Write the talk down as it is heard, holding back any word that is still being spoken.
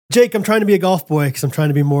Jake, I'm trying to be a golf boy because I'm trying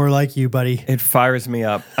to be more like you, buddy. It fires me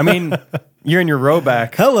up. I mean, you're in your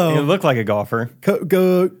rowback. Hello. You look like a golfer.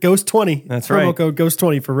 Go Ghost 20. That's Promo right. code Ghost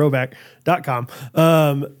 20 for rowback.com.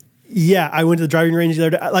 Yeah, I went to the driving range the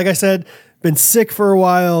other day. Like I said, been sick for a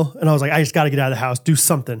while, and I was like, I just got to get out of the house, do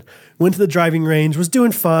something. Went to the driving range, was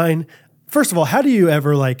doing fine. First of all, how do you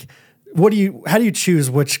ever how do you choose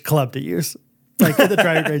which club to use? Like at the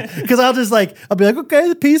driving range, because I'll be like, okay,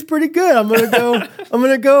 the P's pretty good. I'm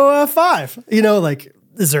gonna go 5.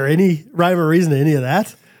 Is there any rhyme or reason to any of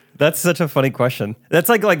that? That's such a funny question. That's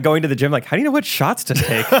like going to the gym. Like, how do you know what shots to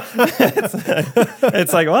take?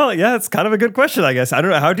 it's like, well, yeah, it's kind of a good question, I guess. I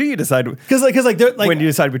don't know. How do you decide? Because when do you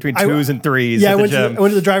decide between 2s and 3s? Yeah, at I the went gym? to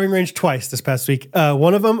the driving range twice this past week.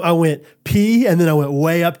 One of them I went P, and then I went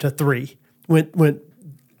way up to 3. I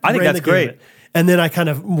think that's great. And then I kind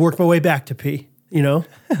of worked my way back to P.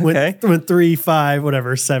 Okay. Went 3, 5,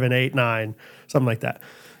 whatever, 7, 8, 9, something like that.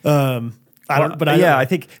 I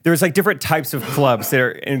think there's like different types of clubs that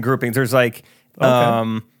are in groupings. There's like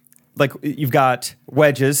you've got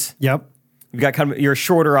wedges. Yep. You've got kind of your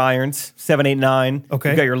shorter irons, 7, 8, 9. Okay.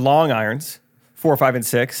 You've got your long irons, 4, 5, and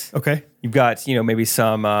 6. Okay. You've got maybe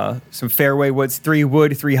some fairway woods, 3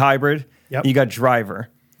 wood, 3 hybrid. Yep. You got driver.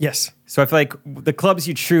 Yes. So I feel like the clubs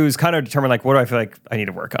you choose kind of determine what do I feel like I need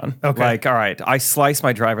to work on. Okay. Like, all right, I slice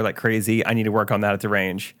my driver like crazy. I need to work on that at the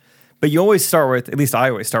range. But you always start with, at least I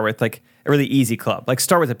always start with a really easy club. Like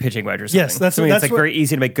start with a pitching wedge or something. Yes, that's something what- very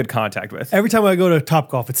easy to make good contact with. Every time I go to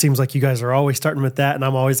Topgolf, it seems like you guys are always starting with that, and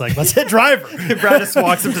I'm always like, let's hit driver. Brad just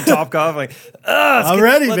walks up to Topgolf like, I'm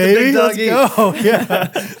ready, baby. Let's go.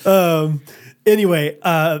 Yeah. Anyway,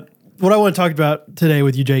 what I want to talk about today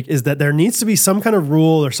with you, Jake, is that there needs to be some kind of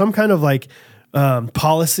rule or some kind of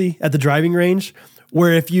policy at the driving range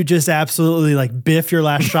where if you just absolutely biff your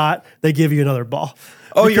last shot, they give you another ball.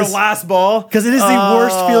 Oh, your last ball? Because it is the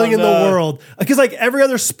worst feeling in the world. Because every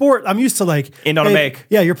other sport, I'm used to end on a make.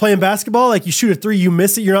 Yeah, you're playing basketball, you shoot a 3, you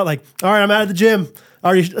miss it, you're not like, all right, I'm out of the gym. I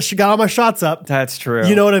already got all my shots up. That's true.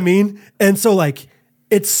 You know what I mean? And so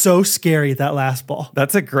it's so scary, that last ball.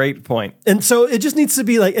 That's a great point. And so it just needs to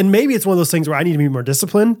be and maybe it's one of those things where I need to be more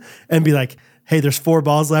disciplined and be like, hey, there's 4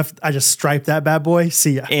 balls left. I just striped that bad boy.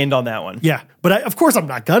 See ya. End on that one. Yeah. But of course I'm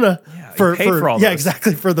not gonna. Yeah, for all yeah, those.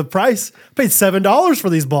 exactly. For the price. I paid $7 for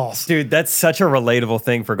these balls. Dude, that's such a relatable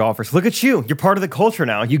thing for golfers. Look at you. You're part of the culture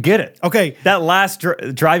now. You get it. Okay. That last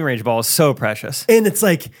driving range ball is so precious. And it's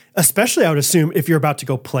especially I would assume if you're about to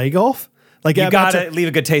go play golf, you gotta leave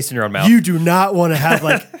a good taste in your own mouth. You do not want to have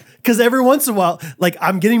because every once in a while,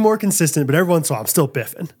 I'm getting more consistent, but every once in a while I'm still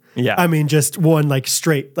biffing. Yeah. I mean, just one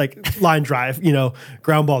straight, line drive,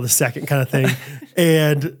 ground ball to second kind of thing.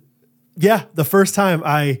 And yeah, the first time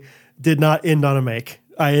I did not end on a make.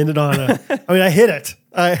 I ended on I hit it,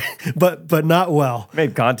 but not well.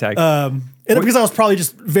 Made contact. And because I was probably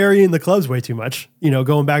just varying the clubs way too much,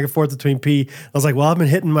 going back and forth between P. I was like, well, I've been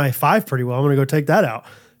hitting my 5 pretty well. I'm going to go take that out.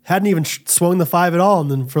 Hadn't even swung the 5 at all. And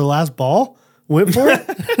then for the last ball, went for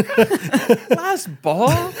it. Last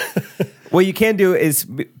ball? What you can do is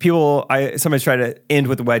sometimes try to end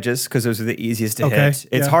with wedges because those are the easiest to hit.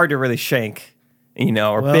 It's hard to really shank,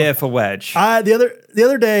 or biff a wedge. The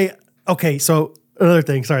other day, okay, so another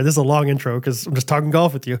thing, sorry, this is a long intro because I'm just talking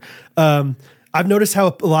golf with you. I've noticed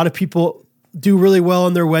how a lot of people do really well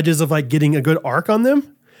on their wedges of getting a good arc on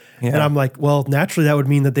them. Yeah. And I'm like, well, naturally that would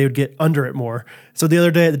mean that they would get under it more. So the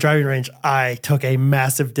other day at the driving range, I took a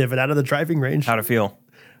massive divot out of the driving range. How'd it feel?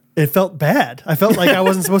 It felt bad. I felt like I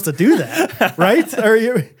wasn't supposed to do that, right?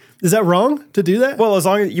 Is that wrong to do that? Well, as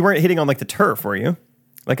long as you weren't hitting on the turf, were you?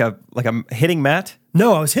 Like a hitting mat?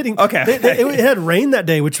 No, I was hitting. Okay. It had rain that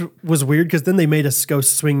day, which was weird because then they made us go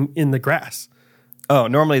swing in the grass. Oh,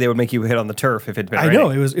 normally they would make you hit on the turf if it'd been raining. I know,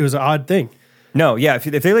 it was an odd thing. No, yeah, if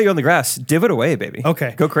they lay you on the grass, divot away, baby.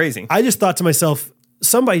 Okay. Go crazy. I just thought to myself,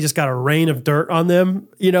 somebody just got a rain of dirt on them,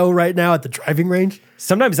 right now at the driving range.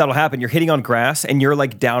 Sometimes that'll happen. You're hitting on grass and you're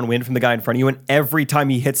downwind from the guy in front of you. And every time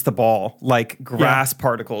he hits the ball, grass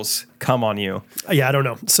particles come on you. Yeah, I don't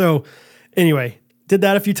know. So anyway, did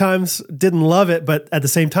that a few times. Didn't love it. But at the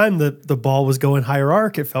same time, the ball was going higher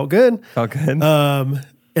arc. It felt good. Felt good. And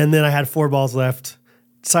then I had 4 balls left.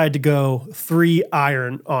 Decided to go 3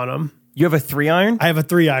 iron on them. You have a 3 iron? I have a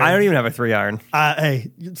 3 iron. I don't even have a 3 iron.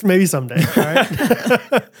 Hey, maybe someday. All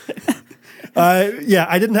right. Yeah,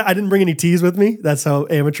 I didn't bring any tees with me. That's how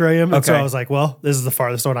amateur I am. And so I was like, well, this is the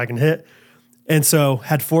farthest one I can hit. And so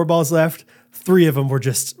had 4 balls left. 3 of them were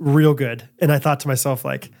just real good. And I thought to myself,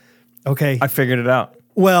 okay. I figured it out.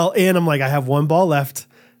 Well, and I'm like, I have 1 ball left.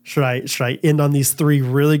 Should I end on these 3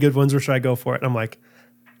 really good ones or should I go for it? And I'm like,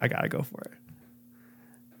 I got to go for it.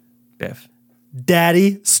 Biff.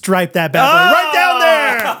 Daddy, stripe that bad boy right down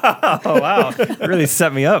there. Oh, wow. It really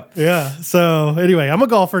set me up. Yeah. So anyway, I'm a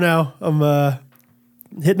golfer now. I'm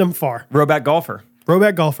hitting them far. Rowback golfer.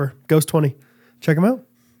 Rowback golfer. Ghost 20. Check them out.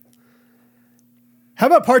 How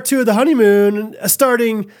about part 2 of the honeymoon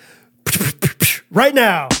starting right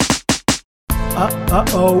now?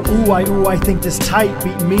 I think this tight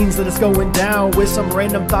beat means that it's going down with some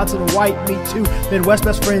random thoughts and white meat too. Midwest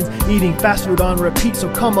best friends eating fast food on repeat. So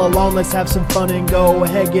come along, let's have some fun and go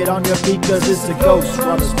ahead, get on your feet, cause it's the Ghost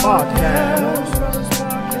Runners Podcast.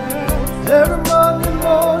 Every Monday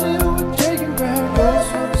morning we're taking back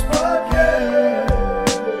Ghost Runners Podcast.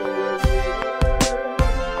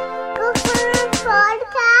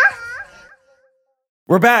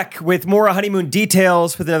 We're back with more honeymoon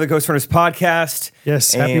details with another Ghost Runners podcast.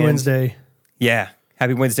 Yes, happy Wednesday. Yeah,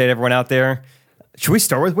 happy Wednesday to everyone out there. Should we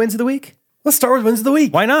start with wins of the week? Let's start with wins of the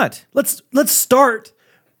week. Why not? Let's start.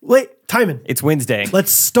 Wait, Timon. It's Wednesday.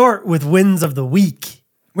 Let's start with wins of the week.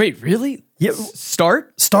 Wait, really? Yeah.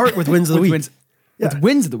 Start with wins of the week. With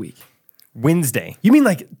wins of the week. Wednesday. You mean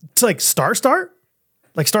like it's like start?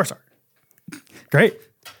 Like start. Great.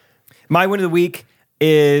 My win of the week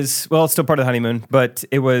is, well, it's still part of the honeymoon, but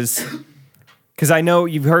it was, because I know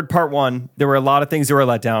you've heard part 1, there were a lot of things that were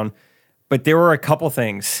let down, but there were a couple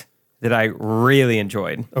things that I really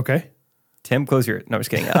enjoyed. Okay. Tim, close your, no, I'm just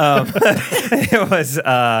kidding. It was,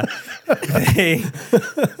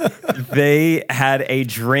 they had a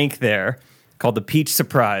drink there called the Peach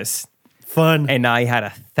Surprise. Fun. And I had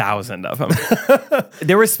 1,000 of them.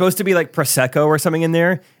 There was supposed to be like Prosecco or something in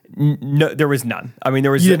there. No, there was none. I mean,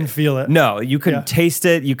 there was. You didn't feel it. No, you couldn't taste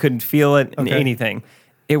it. You couldn't feel it. Okay. Anything.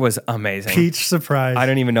 It was amazing. Peach Surprise. I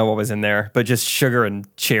don't even know what was in there, but just sugar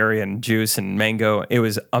and cherry and juice and mango. It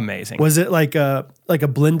was amazing. Was it like a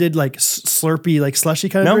blended like Slurpee like slushy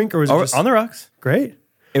kind of drink, or was it just on the rocks? Great?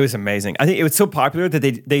 It was amazing. I think it was so popular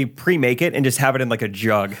that they pre-make it and just have it in like a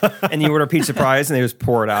jug, and you order Peach Surprise and they just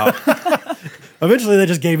pour it out. Eventually, they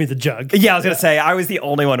just gave me the jug. Yeah, I was gonna say I was the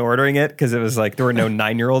only one ordering it because it was like there were no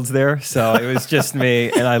 9-year-olds there, so it was just me,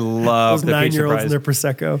 and I loved the Peach 9-year-olds Surprise. and their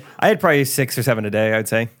Prosecco. I had probably 6 or 7 a day. I'd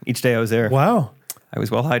say each day I was there. Wow. I was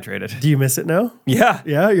well hydrated. Do you miss it now? Yeah,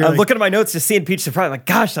 Yeah, I'm like, looking at my notes, just seeing Peach Surprise. I'm like,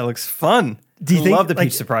 gosh, that looks fun. Do you think, love the like,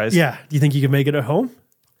 Peach Surprise? Yeah. Do you think you could make it at home,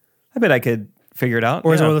 I bet I could figure it out.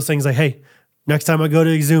 or is it one of those things like, hey, next time I go to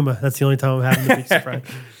Exuma, that's the only time I'm having the Peach Surprise?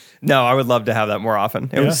 No, I would love to have that more often.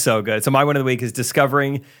 It Yeah. was so good. So my win of the week is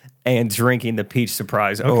discovering and drinking the Peach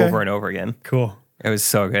Surprise over and over again. Cool. It was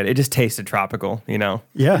so good. It just tasted tropical, you know?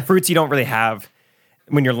 Yeah. Fruits you don't really have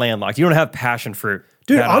when you're landlocked. You don't have passion fruit.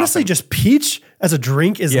 Dude, that honestly, often. just peach as a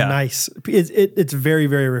drink is Yeah. nice. It's very,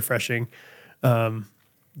 very refreshing.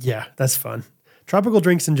 Yeah, that's fun. Tropical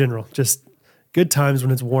drinks in general, just good times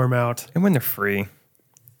when it's warm out. And when they're free.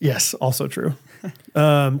 Yes, also true.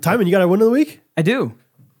 Timon, you got a win of the week? I do.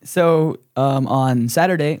 So on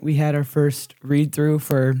Saturday, we had our first read through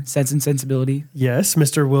for Sense and Sensibility. Yes,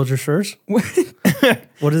 Mr. Wildershires.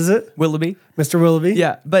 What is it? Willoughby. Mr. Willoughby?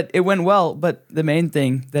 Yeah, but it went well. But the main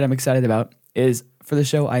thing that I'm excited about is for the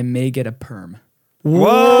show, I may get a perm.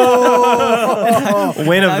 Whoa!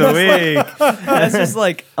 Win of the week. That's just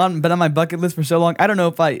like been on my bucket list for so long. I don't know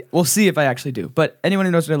if we'll see if I actually do. But anyone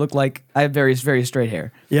who knows what I look like, I have very straight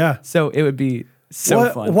hair. Yeah. So it would be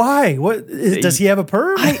so fun. Why? Does he have a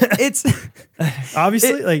perm? It's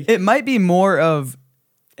Obviously, it might be more of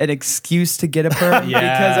an excuse to get a perm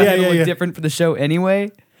because I'm gonna look different for the show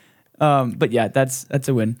anyway. But yeah, that's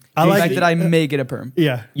a win. I The like fact it. that I may get a perm.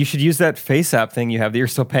 Yeah. You should use that face app thing you have that you're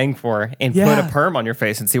still paying for and put a perm on your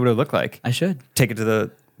face and see what it would look like. I should. Take it to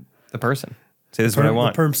the person. Say, this is what I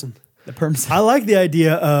want. The permson. The perms. I like the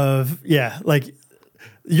idea of, like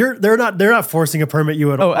they're not forcing a perm at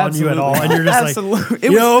you on you at all. And you're just Absolutely.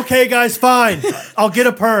 like, okay, guys, fine. I'll get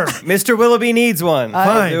a perm. Mr. Willoughby needs one.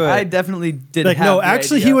 Fine. I definitely didn't Like, have no, the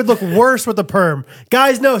actually, idea. he would look worse with a perm.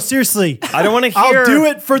 Guys, no, seriously. I don't want to hear. I'll do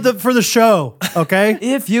it for the show. Okay.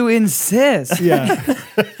 If you insist. Yeah.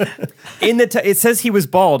 It says he was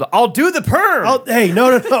bald. I'll do the perm. Hey,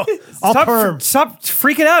 no. I'll perm. Stop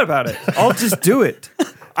freaking out about it. I'll just do it.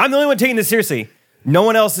 I'm the only one taking this seriously. No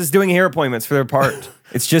one else is doing hair appointments for their part.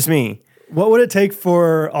 It's just me. What would it take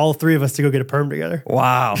for all three of us to go get a perm together?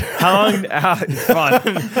 Wow. How long?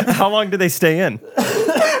 How long do they stay in?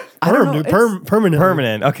 Perm, dude. Permanent.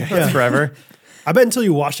 Permanent. Okay, that's forever. I bet until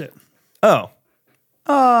you wash it. Oh,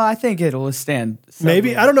 I think it'll withstand.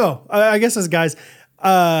 Maybe. I don't know. I guess as guys,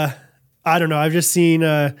 I don't know. I've just seen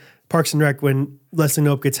Parks and Rec when Leslie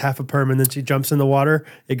Knope gets half a perm and then she jumps in the water,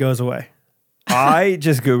 it goes away. I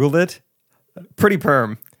just Googled it. Pretty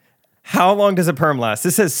perm. How long does a perm last?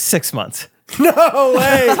 This says 6 months. No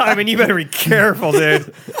way. I mean, you better be careful,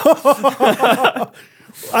 dude.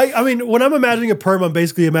 I mean, when I'm imagining a perm, I'm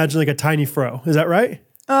basically imagining like a tiny fro. Is that right?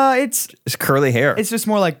 It's curly hair. It's just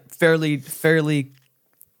more like fairly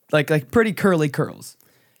like pretty curly curls.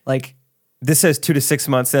 Like this says 2 to 6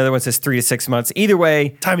 months. The other one says 3 to 6 months. Either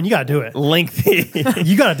way, Timon, you got to do it. lengthy.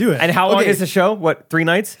 You got to do it. And how long is the show? What, 3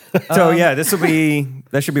 nights? So yeah, that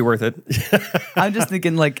should be worth it. I'm just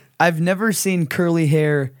thinking like I've never seen curly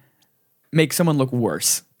hair make someone look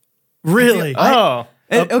worse. Really? Okay,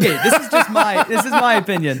 this is my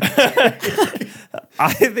opinion.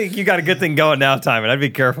 I think you got a good thing going now, Timon. I'd be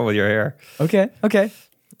careful with your hair. Okay.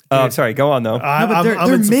 Sorry, go on though. No, but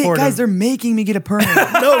they're making me get a perm.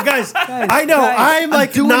 No, guys, I know. I'm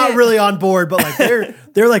like not really on board, but like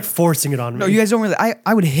they're like forcing it on me. No, you guys don't really.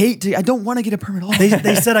 I would hate to. I don't want to get a perm at all.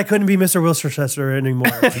 They said I couldn't be Mr. Wilchester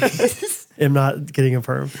anymore. I'm not getting a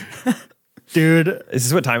perm. Dude. Is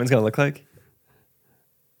this what Timon's going to look like?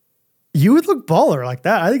 You would look baller like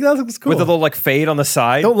that. I think that looks cool. With a little like fade on the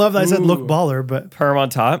side. Don't love that I said look baller, but perm on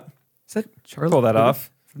top. Is that Charlie? Pull that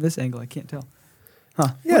off. From this angle, I can't tell. Huh.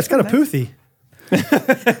 Yeah, it's kind of poothy.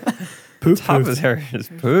 Top of his hair is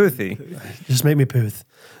poothy. Just make me pooth.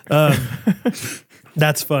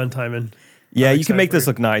 That's fun, Timon. Yeah, you can make this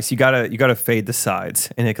look nice. You gotta fade the sides,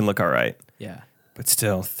 and it can look all right. Yeah, but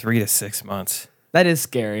still, 3 to 6 months. That is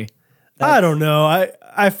scary. I don't know.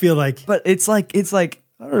 I feel like, but it's like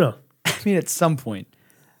I don't know. I mean, at some point,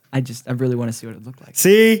 I really want to see what it looked like.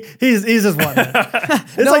 See, he's just wanting it.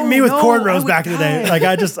 It's like me with cornrows back in the day. Like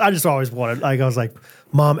I just always wanted. Like I was like,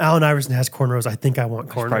 Mom, Allen Iverson has cornrows. I think I want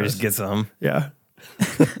cornrows. Probably just get some. Yeah,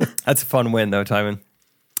 that's a fun win though, Timon.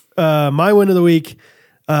 My win of the week,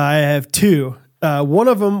 I have 2. One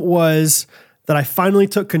of them was that I finally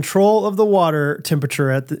took control of the water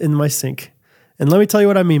temperature in my sink, and let me tell you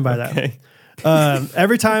what I mean by that.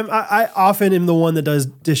 Every time I often am the one that does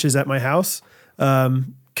dishes at my house.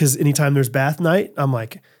 Because anytime there's bath night, I'm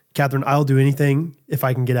like, Catherine, I'll do anything if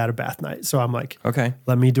I can get out of bath night. So I'm like, okay,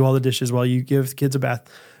 let me do all the dishes while you give kids a bath.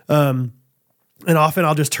 And often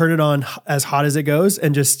I'll just turn it on as hot as it goes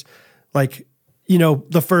and just like,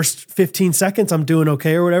 the first 15 seconds I'm doing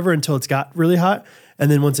okay or whatever until it's got really hot. And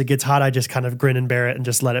then once it gets hot, I just kind of grin and bear it and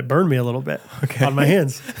just let it burn me a little bit on my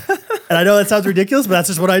hands. And I know that sounds ridiculous, but that's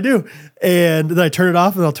just what I do. And then I turn it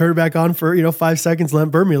off and I'll turn it back on for, 5 seconds, let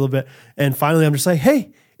it burn me a little bit. And finally I'm just like,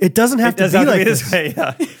 hey, it doesn't have to be like this. Way,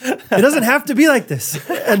 yeah. It doesn't have to be like this.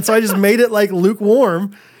 And so I just made it like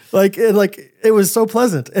lukewarm. It was so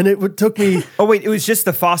pleasant. And it took me. Oh, wait, it was just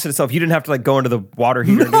the faucet itself. You didn't have to like go into the water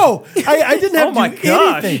heater. No, I didn't have to do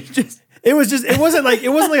gosh. anything. It wasn't like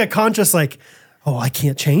a conscious like, oh, I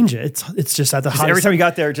can't change it. It's just at the hottest. Every time you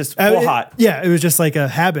got there, just full hot. Yeah, it was just like a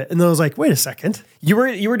habit. And then I was like, wait a second. You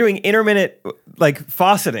were doing intermittent like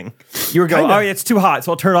fauceting. You were going, oh, yeah, it's too hot,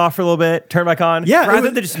 so I'll turn it off for a little bit, turn it back on. Yeah, rather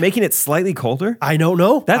than just making it slightly colder. I don't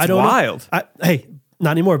know. That's wild. Hey,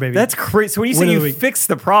 not anymore, baby. That's crazy. So when you say you fixed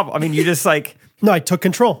the problem, I mean, you just like. No, I took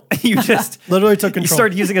control. You just literally took control. You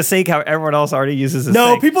started using a sink how everyone else already uses a sink.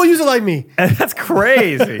 No, people use it like me. And that's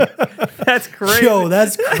crazy. That's crazy. Yo,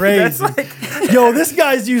 that's crazy. Yo, this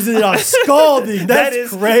guy's using it on scalding. That's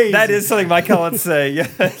crazy. That is something Mike Collins say. Yeah.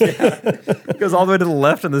 It goes all the way to the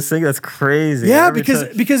left in the sink. That's crazy. Yeah,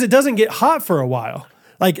 because it doesn't get hot for a while.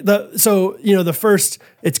 Like the first,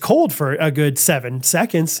 it's cold for a good 7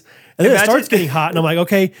 seconds. And then it starts getting hot, and I'm like,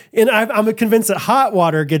 okay. And I'm convinced that hot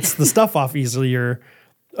water gets the stuff off easier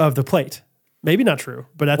of the plate. Maybe not true,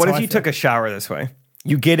 but that's what how if you took a shower this way?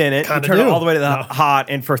 You get in it, you turn it all the way to the hot,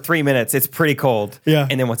 and for 3 minutes, it's pretty cold. Yeah.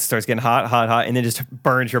 And then once it starts getting hot, and then just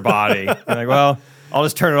burns your body. You're like, well, I'll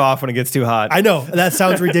just turn it off when it gets too hot. I know that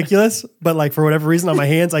sounds ridiculous, but like for whatever reason on my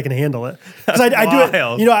hands, I can handle it. Because I do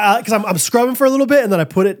it, because I'm scrubbing for a little bit, and then I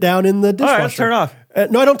put it down in the dishwasher. All right, let's turn it off.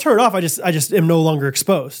 No, I don't turn it off. I just am no longer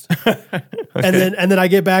exposed. Okay. And then I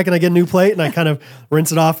get back and I get a new plate and I kind of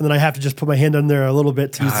rinse it off, and then I have to just put my hand in there a little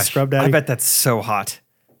bit to use the scrub daddy. I bet that's so hot.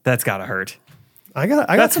 That's gotta hurt. I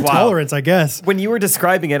got some tolerance, I guess. When you were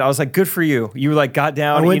describing it, I was like, good for you. You like got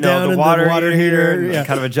down, down the in water heater, yeah.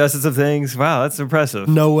 kind of adjusted some things. Wow, that's impressive.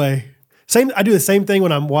 No way. I do the same thing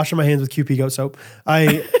when I'm washing my hands with QP goat soap.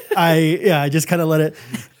 I just kind of let it.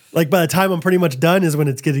 Like by the time I'm pretty much done is when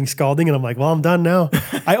it's getting scalding, and I'm like, well, I'm done now.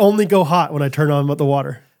 I only go hot when I turn on the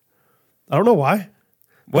water. I don't know why.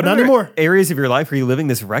 What not anymore. Areas of your life are you living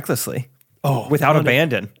this recklessly? Oh, without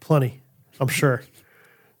abandon. Plenty, I'm sure.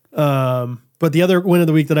 But the other win of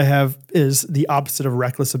the week that I have is the opposite of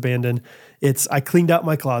reckless abandon. I cleaned out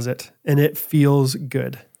my closet, and it feels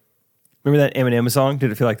good. Remember that Eminem song?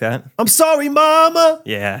 Did it feel like that? I'm sorry, Mama.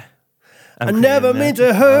 Yeah. I never meant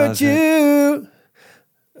to hurt you.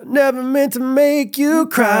 Never meant to make you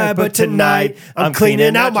cry, but tonight I'm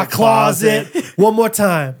cleaning out my closet. One more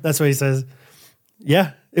time. That's what he says.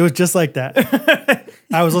 Yeah, it was just like that.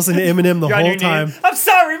 I was listening to Eminem the whole time. I'm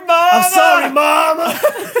sorry, Mama. I'm sorry, Mama.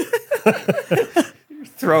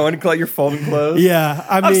 Throwing your folding clothes. Yeah,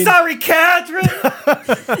 I'm sorry, Catherine.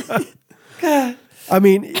 I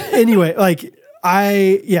mean, anyway, like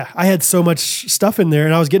I had so much stuff in there,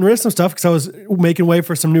 and I was getting rid of some stuff because I was making way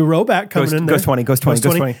for some new Roback coming in there. Goes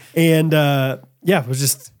 20. And it was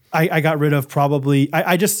just I got rid of probably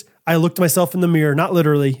I looked myself in the mirror, not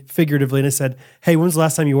literally, figuratively, and I said, "Hey, when's the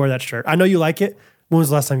last time you wore that shirt? I know you like it. When was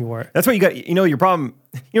the last time you wore it?" That's what you got. You know your problem.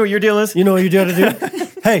 You know what your deal is. You know what you gotta do.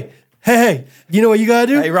 Hey. You know what you gotta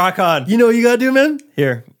do. Hey, rock on. You know what you gotta do, man.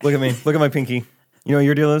 Here, look at me. Look at my pinky. You know what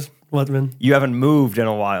your deal is. What, man? You haven't moved in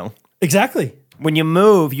a while. Exactly. When you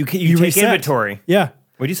move, you take reset. inventory. Yeah.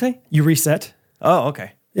 What'd you say? You reset. Oh,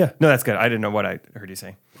 okay. Yeah. No, that's good. I didn't know what I heard you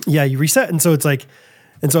say. Yeah, you reset. And so I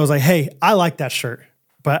was like, hey, I like that shirt,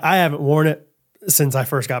 but I haven't worn it since I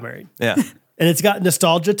first got married. Yeah. And it's got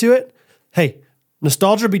nostalgia to it. Hey,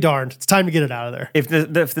 nostalgia be darned. It's time to get it out of there. If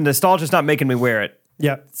the nostalgia's not making me wear it,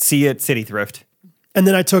 Yeah. see it City Thrift. And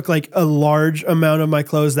then I took like a large amount of my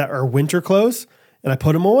clothes that are winter clothes and I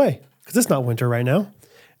put them away because it's not winter right now.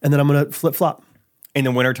 And then I'm going to flip flop In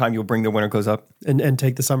the wintertime, you'll bring the winter clothes up. and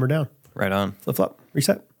take the summer down. Right on. Flip flop,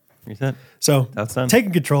 reset. Reset. So That's done.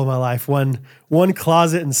 taking control of my life, one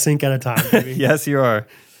closet and sink at a time. Baby. Yes, you are.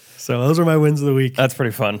 So those are my wins of the week. That's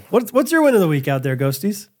pretty fun. What's your win of the week out there,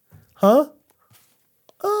 Ghosties? Huh?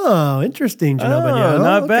 Oh, interesting, Janelle.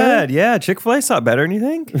 Not bad. Yeah, Chick-fil-A saw better than you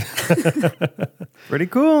think. Pretty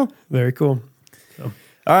cool. Very cool. All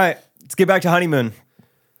right, let's get back to honeymoon.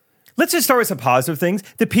 Let's just start with some positive things.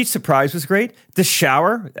 The peach surprise was great. The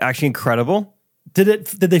shower, actually incredible. Did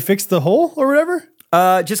they fix the hole or whatever?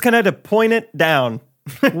 Just kind of had to point it down.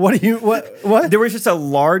 What? There was just a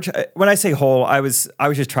large. When I say hole, I was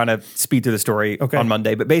just trying to speed through the story on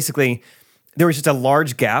Monday. But basically, there was just a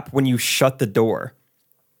large gap when you shut the door.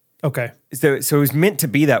 Okay. So it was meant to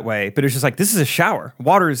be that way, but it was just like, this is a shower.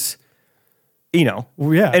 Water's,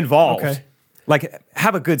 involved. Okay. Like,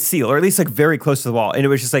 have a good seal, or at least like very close to the wall. And it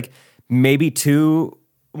was just like maybe 1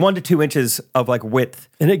 to 2 inches of like width.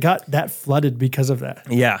 And it got that flooded because of that.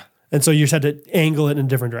 Yeah. And so you just had to angle it in a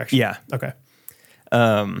different direction. Yeah. Okay.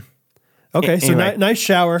 Okay. So anyway. Nice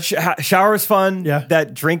shower. Shower was fun. Yeah.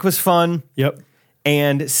 That drink was fun. Yep.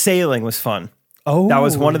 And sailing was fun. Oh. That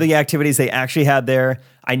was one of the activities they actually had there.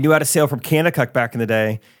 I knew how to sail from Kanakuk back in the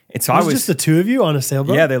day. And so it was just the two of you on a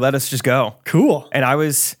sailboat? Yeah, they let us just go. Cool. And I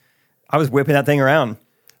was whipping that thing around.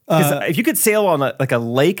 Because if you could sail on a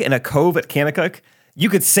lake and a cove at Kanakuk, you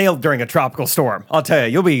could sail during a tropical storm. I'll tell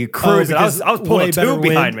you, you'll be cruising. I was pulling a tube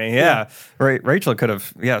behind me. Yeah. Rachel could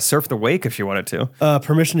have surfed the wake if she wanted to.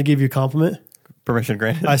 Permission to give you a compliment. Permission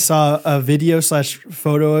granted. I saw a video /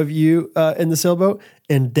 photo of you in the sailboat,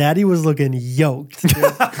 and Daddy was looking yoked.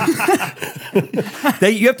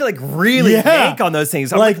 You have to like really yank on those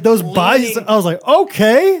things. I'm like those buys. I was like,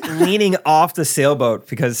 okay. Leaning off the sailboat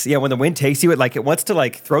because when the wind takes you, it wants to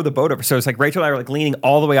like throw the boat over. So it's like Rachel and I are like leaning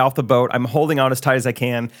all the way off the boat. I'm holding on as tight as I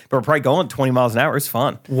can, but we're probably going 20 miles an hour. It's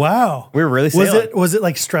fun. Wow. We were really sailing. Was it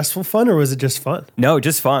like stressful fun or was it just fun? No,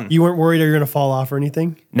 just fun. You weren't worried you're going to fall off or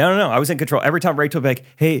anything? No. I was in control. Every time Rachel would be like,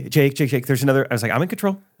 hey, Jake, there's another. I was like, I'm in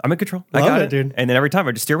control. I got it, dude. And then every time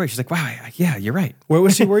I just steer away. She's like, wow, yeah, you're right. What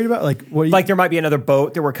was she worried about? Like, what? Like there might be another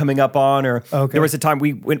boat that we're coming up on, or there was a time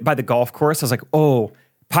we went by the golf course. I was like, oh,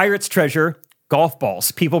 pirate's treasure, golf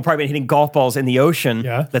balls. People probably been hitting golf balls in the ocean.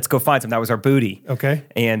 Yeah. Let's go find some. That was our booty. Okay.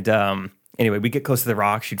 And anyway, we get close to the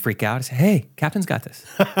rock. She'd freak out. I say, hey, Captain's got this.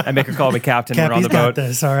 I make her call me Captain. We're on the boat. Got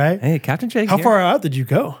this, all right. Hey, Captain Jake. How far out did you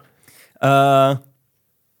go?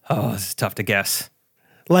 This is tough to guess.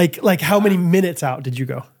 Like how many minutes out did you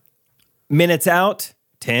go? Minutes out,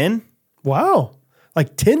 10. Wow.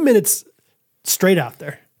 Like 10 minutes straight out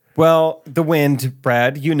there. Well, the wind,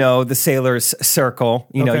 Brad, the sailor's circle.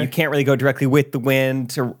 You can't really go directly with the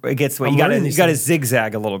wind or against the wind. You got to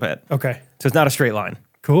zigzag a little bit. Okay. So it's not a straight line.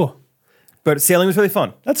 Cool. But sailing was really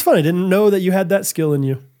fun. That's fun. I didn't know that you had that skill in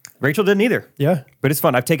you. Rachel didn't either. Yeah. But it's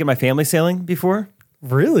fun. I've taken my family sailing before.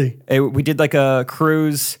 Really? We did like a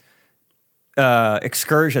cruise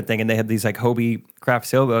excursion thing, and they had these like Hobie craft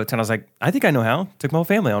sailboats, and I was like, I think I know how. Took my whole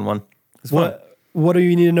family on one. What do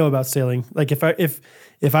you need to know about sailing? Like if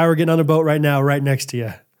I were getting on a boat right now, right next to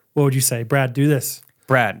you, what would you say? Brad, do this.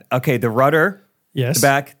 Brad, okay, the rudder, yes, the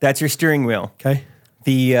back, that's your steering wheel. Okay.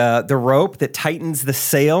 The rope that tightens the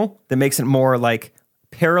sail, that makes it more like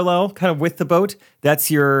parallel kind of with the boat,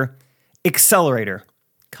 that's your accelerator,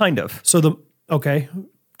 kind of. So okay,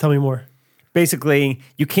 tell me more. basically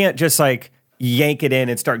you can't just like yank it in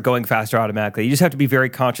and start going faster automatically. You just have to be very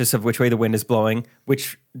conscious of which way the wind is blowing,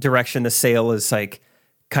 which direction the sail is like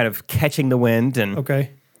kind of catching the wind, and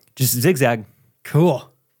just zigzag. Cool.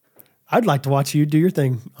 I'd like to watch you do your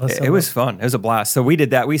thing. It was fun. It was a blast. So we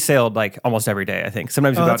did that. We sailed like almost every day, I think.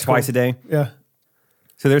 Sometimes we go out twice a day. Yeah.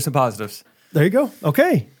 So there's some positives. There you go.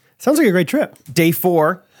 Okay. Sounds like a great trip. Day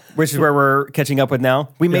 4, which is where we're catching up with now.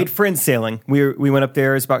 We made Friends sailing. We went up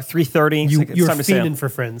there. It was about 3:30. You were fiending for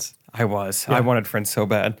Friends. I was. Yeah. I wanted Friends so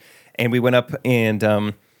bad. And we went up and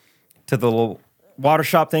to the little water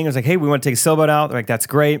shop thing. I was like, hey, we want to take a sailboat out. They're like, that's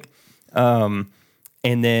great.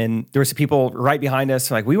 And then there were some people right behind us,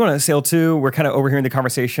 like, we want to sail too. We're kind of overhearing the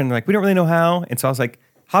conversation. Like, we don't really know how. And so I was like,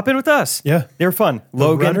 hop in with us. Yeah. They were fun.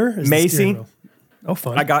 Logan, Macy. Oh,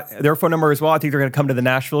 fun. I got their phone number as well. I think they're going to come to the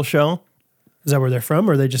Nashville show. Is that where they're from?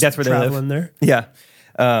 Or are they just That's where traveling they live. there?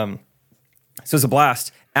 Yeah. So it was a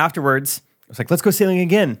blast. Afterwards, I was like, let's go sailing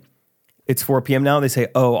again. It's 4 p.m. now. They say,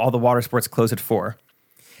 oh, all the water sports close at 4.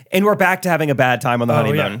 And we're back to having a bad time on the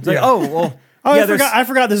honeymoon. Yeah. It's like, oh, well. Oh, yeah, I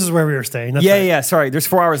forgot this is where we were staying. That's right. Sorry. There's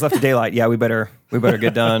 4 hours left of daylight. Yeah, we better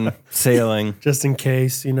get done sailing. Just in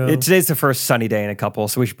case, you know. Today's the first sunny day in a couple,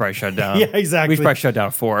 so we should probably shut down. Yeah, exactly. We should probably shut down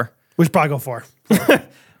at 4. We should probably go 4.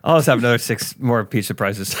 I'll just have another 6 more peach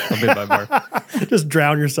surprises. I'll be by more. Just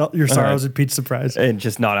drown your sorrows in peach surprise. And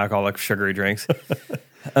just non-alcoholic sugary drinks.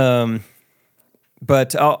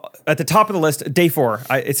 But at the top of the list, day 4,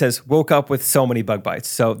 it says, woke up with so many bug bites.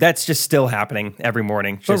 So that's just still happening every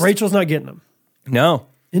morning. But Rachel's not getting them. No.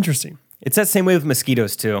 Interesting. It's that same way with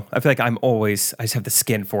mosquitoes too. I feel like I just have the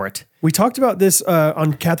skin for it. We talked about this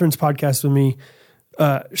on Catherine's podcast with me.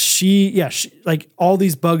 She like all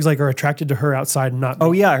these bugs like are attracted to her outside and not me.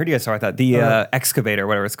 Oh yeah, I heard you guys talk about that. The excavator,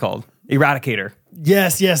 whatever it's called. Eradicator.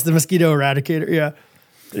 Yes, the mosquito eradicator. Yeah.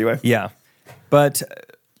 Anyway. Yeah. But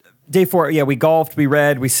day 4, we golfed, we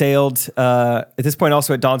read, we sailed. At this point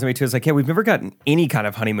also it dawns on me too, it's like, we've never gotten any kind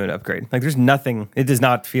of honeymoon upgrade. Like there's nothing. It does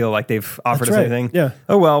not feel like they've offered us anything. Yeah.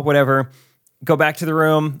 Oh well, whatever. Go back to the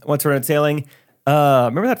room once we're done sailing.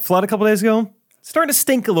 Remember that flood a couple days ago? It's starting to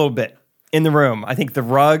stink a little bit in the room. I think the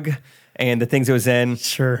rug and the things it was in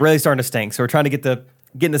really starting to stink. So we're trying to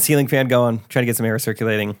getting the ceiling fan going, trying to get some air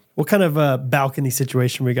circulating. What kind of balcony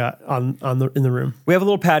situation we got in the room? We have a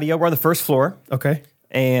little patio. We're on the first floor. Okay.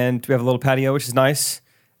 And we have a little patio, which is nice.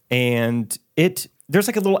 And there's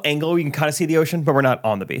like a little angle you can kind of see the ocean, but we're not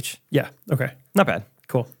on the beach. Yeah. Okay. Not bad.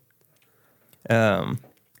 Cool.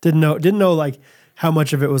 Didn't know like how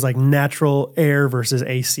much of it was like natural air versus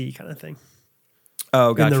AC kind of thing.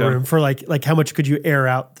 Oh, gotcha. In the room for like how much could you air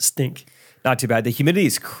out the stink? Not too bad. The humidity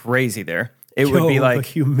is crazy there. It would be like the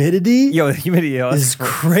humidity. The humidity is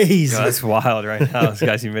crazy. That's wild right now. This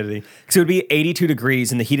guy's humidity. Because it would be 82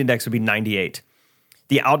 degrees and the heat index would be 98.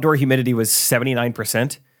 The outdoor humidity was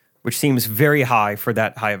 79%, which seems very high for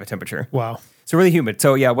that high of a temperature. Wow. So really humid.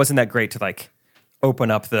 So it wasn't that great to like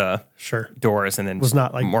open up the doors and then was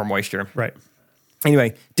not like more moisture. Right.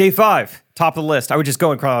 Anyway, day 5, top of the list. I would just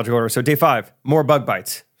go in chronological order. So day 5, more bug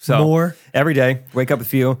bites. So more every day, wake up with a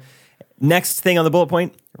few. Next thing on the bullet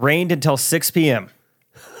point, rained until 6 p.m.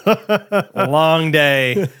 Long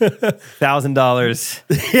day,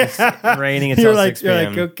 $1,000. Yeah. Raining until 6 p.m. You're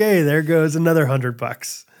like, okay, there goes another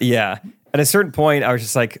 $100. Yeah. At a certain point, I was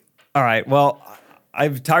just like, all right, well,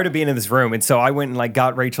 I'm tired of being in this room. And so I went and like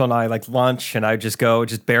got Rachel and I like lunch, and I would just go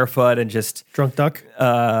just barefoot and just drunk duck.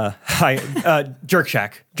 Jerk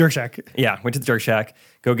Shack. Jerk Shack. Yeah. Went to the Jerk Shack,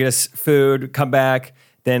 go get us food, come back.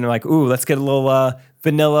 Then like, ooh, let's get a little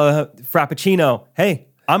vanilla frappuccino. Hey,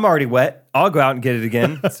 I'm already wet. I'll go out and get it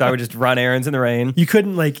again. So I would just run errands in the rain. You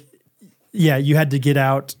couldn't you had to get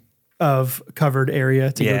out of covered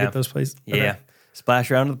area to go get those places. Okay. Yeah. Splash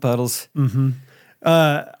around in the puddles. Mm-hmm.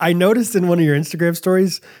 I noticed in one of your Instagram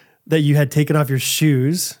stories that you had taken off your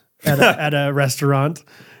shoes at a restaurant.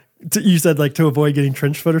 You said like to avoid getting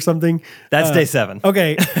trench foot or something. That's day 7.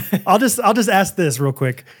 Okay. I'll just ask this real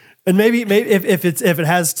quick. And maybe if it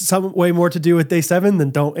has some way more to do with day 7,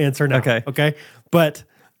 then don't answer now. Okay. But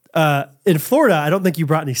in Florida, I don't think you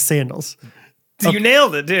brought any sandals. You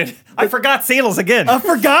nailed it, dude. I forgot sandals again. I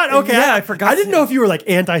forgot. Okay. Yeah, I forgot. I didn't know if you were like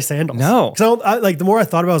anti-sandals. No. So like the more I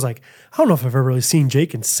thought about it, I was like, I don't know if I've ever really seen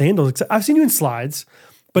Jake in sandals. I've seen you in slides,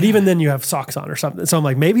 but even then you have socks on or something. So I'm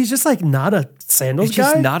like, maybe he's just like not a sandals it's guy.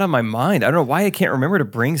 It's just not on my mind. I don't know why I can't remember to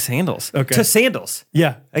bring sandals. Okay. To sandals.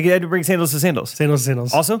 Yeah. I had to bring sandals to sandals.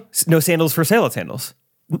 Sandals. Also, no sandals for sale at sandals.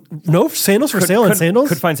 No sandals for sale on sandals?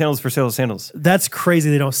 Could find sandals for sale at sandals. That's crazy.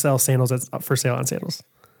 They don't sell sandals that's up for sale on sandals.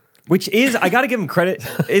 Which is, I got to give them credit.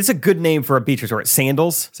 It's a good name for a beach resort.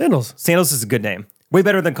 Sandals. Sandals Sandals is a good name. Way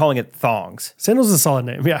better than calling it thongs. Sandals is a solid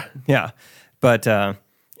name. Yeah. Yeah. But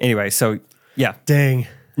anyway, so yeah. Dang.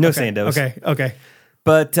 No okay. Sandos. Okay.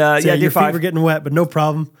 But So yeah, your day 5. feet were getting wet, but no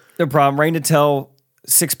problem. No problem. Rained until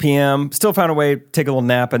 6 p.m. Still found a way to take a little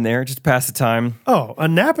nap in there just to pass the time. Oh, a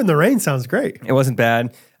nap in the rain sounds great. It wasn't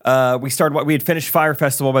bad. We had finished Fire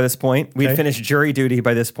Festival by this point. We had finished jury duty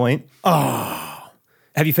by this point. Oh.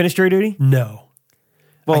 Have you finished jury duty? No.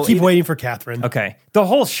 Well, I keep waiting for Catherine. Okay. The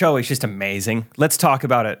whole show is just amazing. Let's talk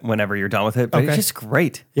about it whenever you're done with it. But it's just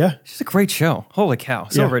great. Yeah. It's just a great show. Holy cow.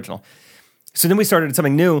 So Yeah. original. So then we started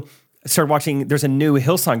something new. Started watching, there's a new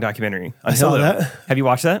Hillsong documentary on I saw Hulu. that. Have you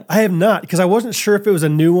watched that? I have not, because I wasn't sure if it was a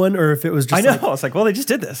new one or if it was just I know. like, I was like, well, they just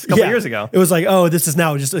did this a couple years ago. It was like, oh, this is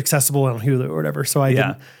now just accessible on Hulu or whatever. So I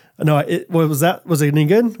didn't. No, what was that? Was it any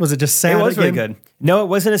good? Was it just sad? It was really again? good. No, it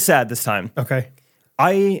wasn't as sad this time. Okay.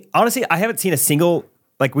 I honestly haven't seen a single,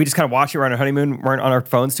 like we just kind of watched it. We're on our honeymoon, weren't on our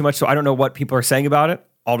phones too much. So I don't know what people are saying about it.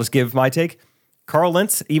 I'll just give my take. Carl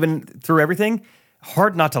Lentz, even through everything,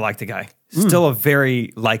 hard not to like the guy. Still a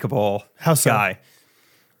very likable How so? guy.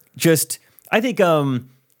 Just, I think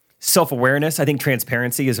self-awareness, I think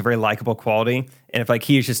transparency is a very likable quality. And if like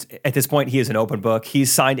he is just, at this point, he is an open book.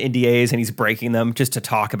 He's signed NDAs and he's breaking them just to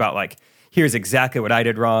talk about like, here's exactly what I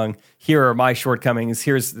did wrong. Here are my shortcomings.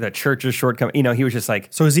 Here's the church's shortcomings. You know, he was just like,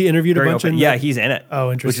 So has he interviewed a bunch open. of Yeah, he's in it. Oh,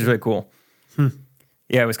 Which interesting. is really cool.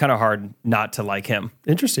 Yeah, it was kind of hard not to like him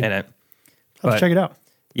Interesting. in it. Let's check it out.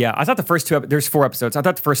 Yeah, I thought the first 2, there's 4 episodes. I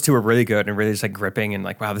thought the first 2 were really good and really just like gripping and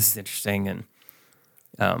like, wow, this is interesting.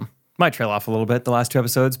 And might trail off a little bit the last 2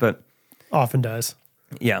 episodes, but Often does.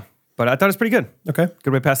 yeah. But I thought it was pretty good. Okay.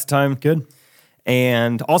 Good way to pass the time. Good.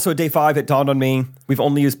 And also day 5, it dawned on me, we've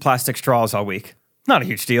only used plastic straws all week. Not a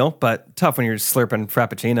huge deal, but tough when you're slurping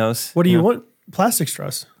frappuccinos. What do you want? Plastic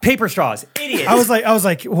straws. Paper straws. Idiot. I was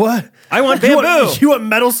like, what? I want You bamboo. you want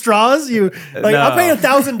metal straws? You like? No. I'm paying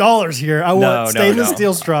 $1,000 here. I want stainless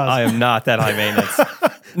steel straws. I am not that high maintenance.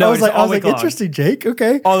 No, I was it's all like, week long. interesting, Jake.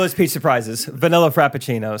 Okay. All those peach surprises, vanilla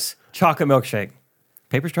frappuccinos, chocolate milkshake,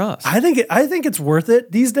 paper straws. I think it's worth it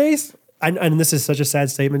these days. And this is such a sad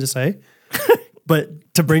statement to say, but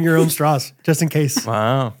to bring your own straws just in case.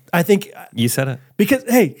 Wow. I think You said it.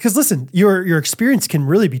 because listen, your experience can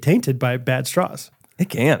really be tainted by bad straws. It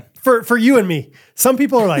can. For you and me, some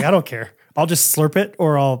people are like, I don't care. I'll just slurp it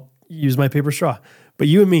or I'll use my paper straw. But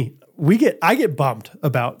you and me, I get bummed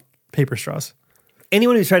about paper straws.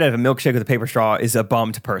 Anyone who's tried to have a milkshake with a paper straw is a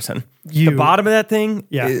bummed person. The bottom of that thing,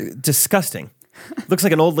 disgusting. Looks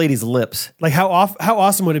like an old lady's lips. Like how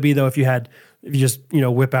awesome would it be though if you just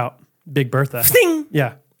whip out Big Bertha. Sting!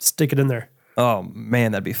 Yeah, stick it in there. Oh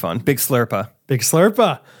man, that'd be fun. Big Slurpa. Big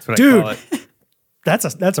Slurpa. That's what Dude, I call it.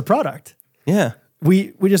 that's a product. Yeah.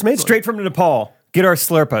 We just made Straight from Nepal. Get our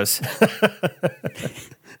Slurpas.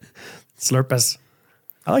 Slurpas.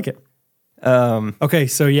 I like it. Okay,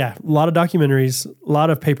 so yeah, a lot of documentaries, a lot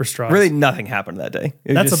of paper straws. Really nothing happened that day.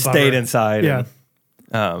 It That's just a bummer. stayed inside. Yeah.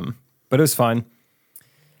 And, but it was fun.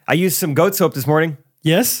 I used some goat soap this morning.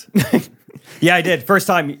 Yes. Yeah, I did. First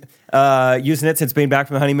time using it since being back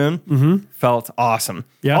from the honeymoon. Mm-hmm. Felt awesome.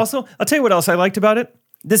 Yeah. Also, I'll tell you what else I liked about it.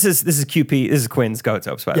 This is QP. This is Quinn's goat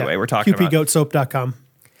soaps, by the way. We're talking about QPGoatSoap.com.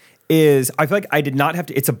 is I feel like I did not have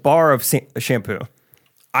to. It's a bar of shampoo.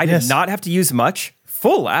 I did not have to use much.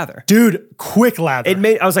 Full lather, Dude, quick lather.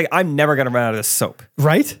 I was like, I'm never gonna run out of this soap.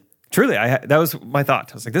 Right? Truly, that was my thought.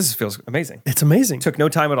 I was like, this feels amazing. It's amazing. Took no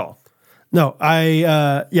time at all. No,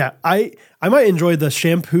 I might enjoy the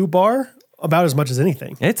shampoo bar about as much as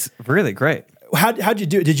anything. It's really great. How'd you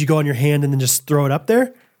do it? Did you go on your hand and then just throw it up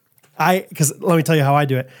there? Because let me tell you how I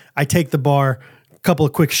do it. I take the bar, a couple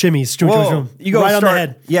of quick shimmies, You go right on the straight,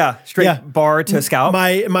 head. Yeah, straight bar to scalp.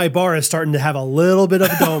 My bar is starting to have a little bit of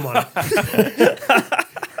a dome on it.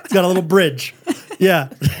 It's got a little bridge. Yeah.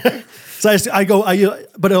 So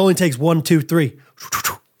but it only takes 1, 2, 3,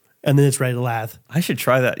 and then it's ready to lathe. I should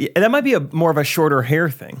try that. Yeah, that might be more of a shorter hair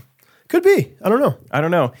thing. Could be. I don't know. I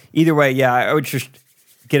don't know. Either way, yeah, I would just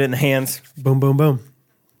get it in the hands. Boom, boom, boom.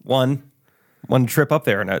 One trip up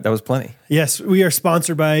there, and that was plenty. Yes, we are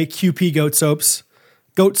sponsored by QP Goat Soaps.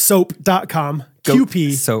 Goatsoap.com.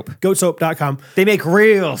 QP. Soap. Goatsoap.com. They make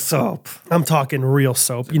real soap. I'm talking real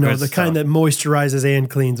soap. The kind that moisturizes and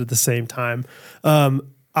cleans at the same time.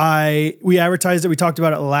 We advertised it. We talked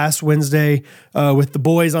about it last Wednesday with the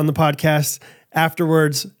boys on the podcast.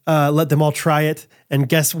 Afterwards, let them all try it. And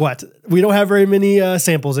guess what? We don't have very many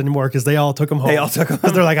samples anymore because they all took them home. They all took them.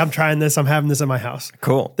 Because they're like, I'm trying this. I'm having this at my house.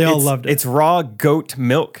 Cool. They all loved it. It's raw goat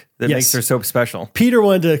milk that Yes. makes their soap special. Peter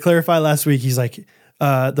wanted to clarify last week. He's like,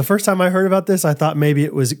 the first time I heard about this, I thought maybe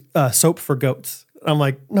it was soap for goats. I'm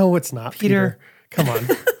like, no, it's not, Peter. Come on.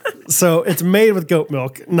 So it's made with goat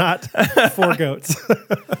milk, not for goats.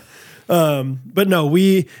 But no,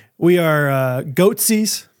 we are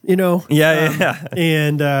goatsies, Yeah.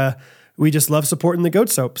 and we just love supporting the goat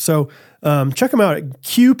soap. So check them out at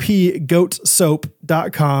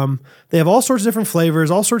qpgoatsoap.com. They have all sorts of different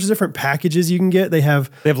flavors, all sorts of different packages you can get. They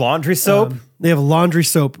have laundry soap. They have laundry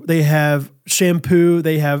soap. They have shampoo.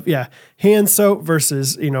 They have hand soap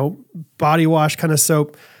versus body wash kind of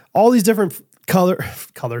soap. All these different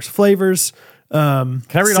colors, flavors. Can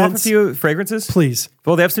I read off a few fragrances? Please.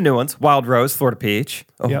 Well, they have some new ones. Wild Rose, Florida Peach.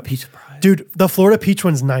 Oh, Yep. peach surprise. Dude, the Florida Peach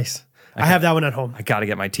one's nice. I have that one at home. I got to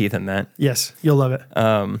get my teeth in that. Yes, you'll love it.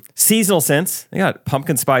 Seasonal scents. They got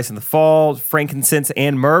pumpkin spice in the fall, frankincense,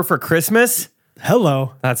 and myrrh for Christmas.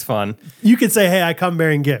 Hello. That's fun. You could say, hey, I come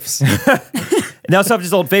bearing gifts. Now some of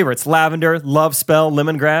his old favorites. Lavender, Love Spell,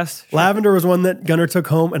 Lemongrass. Lavender was one that Gunnar took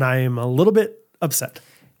home, and I am a little bit upset.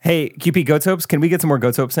 Hey, QP Goat Soaps, can we get some more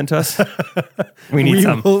Goat Soap sent to us? We need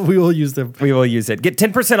some. We will use them. We will use it. Get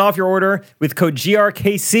 10% off your order with code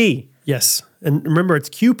GRKC. Yes. And remember, it's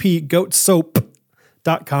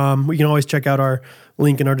qpgoatsoap.com. We can always check out our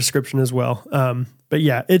link in our description as well. But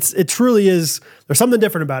yeah, it truly is. There's something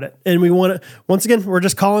different about it. And we want to, once again, we're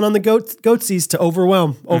just calling on the goatsies to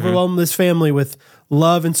overwhelm this family with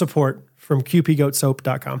love and support from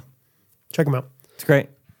qpgoatsoap.com. Check them out. It's great.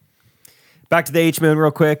 Back to the H-Moon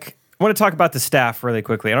real quick. I want to talk about the staff really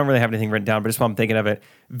quickly. I don't really have anything written down, but just while I'm thinking of it.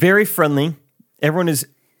 Very friendly.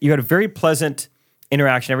 You had a very pleasant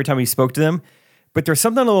interaction every time we spoke to them, but there's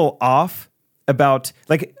something a little off about,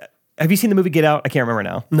 like, have you seen the movie Get Out? I can't remember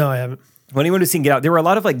now. No, I haven't. Well, anyone who's seen Get Out, there were a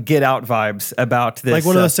lot of like Get Out vibes about this. Like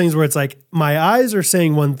one of those things where it's like, my eyes are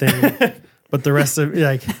saying one thing, but the rest of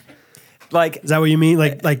like, is that what you mean?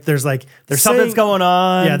 Like there's something's going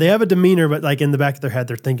on. Yeah, they have a demeanor, but like in the back of their head,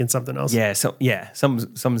 they're thinking something else. Yeah,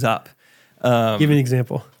 sums up. Give me an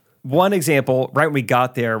example. One example, right when we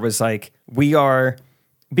got there, was like, we are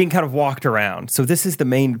being kind of walked around. So this is the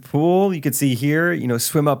main pool. You can see here,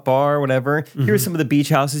 swim up bar, whatever. Mm-hmm. Here's some of the beach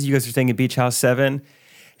houses. You guys are staying at Beach House 7.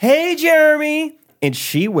 Hey, Jeremy. And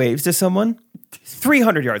she waves to someone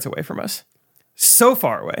 300 yards away from us. So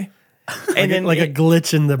far away. And then a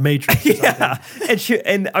glitch in the Matrix. Yeah.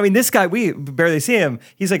 And I mean, this guy, we barely see him.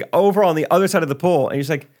 He's like over on the other side of the pool. And he's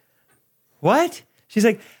like, what? She's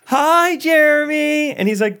like, hi, Jeremy. And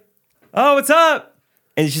he's like, oh, what's up?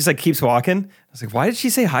 And she just like keeps walking. I was like, why did she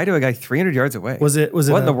say hi to a guy 300 yards away? Was it what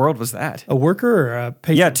in the world was that? A worker or a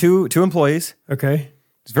patient? Yeah, two employees. Okay.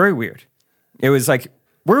 It's very weird. It was like,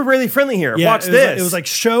 we're really friendly here. Yeah, watch this. It was like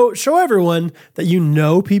show everyone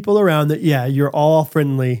that people around that, yeah, you're all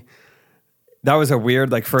friendly. That was a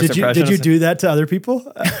weird like first impression. Did you do that to other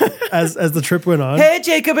people as the trip went on? Hey,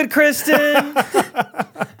 Jacob and Kristen.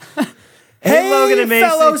 Hey, Logan and Mason.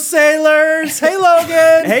 Fellow sailors. Hey,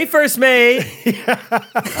 Logan. Hey, first mate.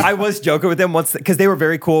 I was joking with them once because they were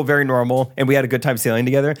very cool, very normal, and we had a good time sailing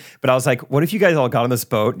together. But I was like, what if you guys all got on this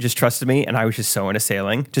boat, just trusted me, and I was just so into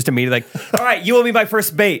sailing, just immediately like, all right, you will be my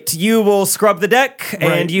first bait. You will scrub the deck,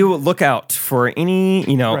 and you will look out for any,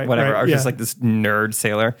 whatever. I was just like this nerd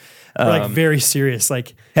sailor. Like very serious.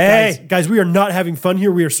 Like, hey. guys, we are not having fun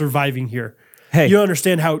here. We are surviving here. Hey. You don't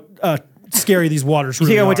understand how scary these waters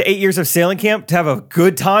really You think I went are. to 8 years of sailing camp to have a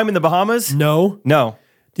good time in the Bahamas? No. No.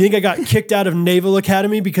 Do you think I got kicked out of Naval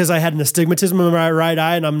Academy because I had an astigmatism in my right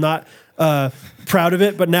eye and I'm not proud of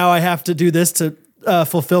it, but now I have to do this to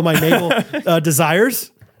fulfill my naval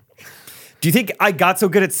desires? Do you think I got so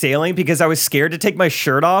good at sailing because I was scared to take my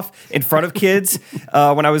shirt off in front of kids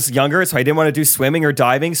when I was younger, so I didn't want to do swimming or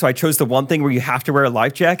diving, so I chose the one thing where you have to wear a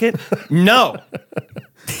life jacket? No.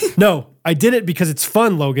 No, I did it because it's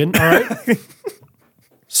fun, Logan, all right?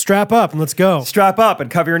 Strap up and let's go. Strap up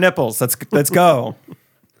and cover your nipples. Let's go.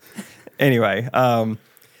 Anyway,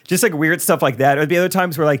 just like weird stuff like that. Or the other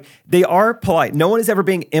times where like they are polite. No one is ever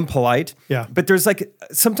being impolite. Yeah. But there's like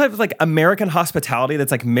some type of like American hospitality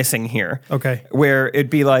that's like missing here. Okay. Where it'd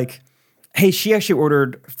be like, hey, she actually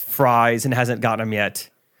ordered fries and hasn't gotten them yet.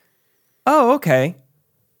 Oh, okay.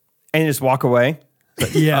 And you just walk away.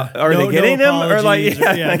 Yeah. Are they getting them? Or like,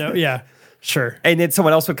 yeah, sure. And then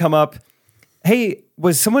someone else would come up. Hey,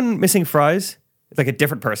 was someone missing fries? It's like a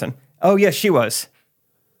different person. Oh, yes, she was.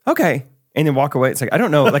 Okay. And then walk away. It's like, I don't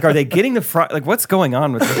know. Like, are they getting the fries? Like, what's going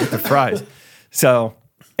on with the fries? So,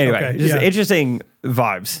 anyway, interesting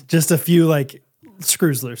vibes. Just a few, like,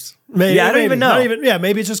 screws loose. Maybe, I don't even know.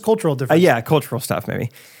 Maybe it's just cultural difference. Cultural stuff, maybe.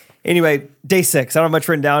 Anyway, day 6. I don't have much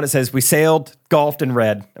written down. It says we sailed, golfed, and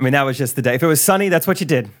read. I mean, that was just the day. If it was sunny, that's what you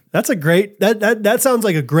did. That's a great, that sounds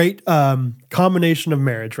like a great combination of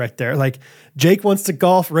marriage right there. Like, Jake wants to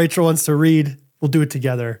golf, Rachel wants to read, we'll do it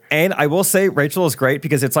together. And I will say Rachel is great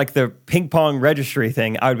because it's like the ping pong registry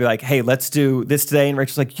thing. I would be like, hey, let's do this today. And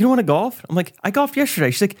Rachel's like, you don't want to golf? I'm like, I golfed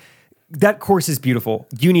yesterday. She's like, that course is beautiful.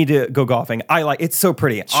 You need to go golfing. It's so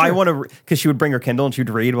pretty. Sure. I want to, because she would bring her Kindle and she would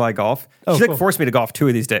read while I golf. Oh, she cool. forced me to golf 2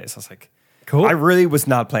 of these days. I was like, cool. I really was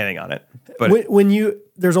not planning on it. But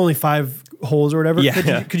there's only 5 holes or whatever.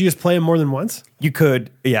 Yeah. Could you just play them more than once? You could,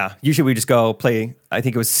 yeah. Usually we just go play, I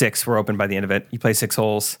think it was 6 were open by the end of it. You play 6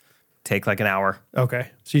 holes, take like an hour. Okay.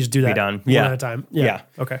 So you just do that done. one Yeah. at a time. Yeah.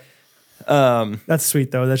 Okay. That's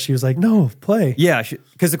sweet though, that she was like, no, play. Yeah,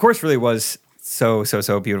 because the course really was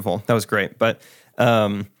so beautiful. That was great. But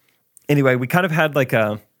anyway, we kind of had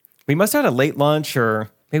we must have had a late lunch or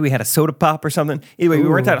maybe we had a soda pop or something. Anyway, we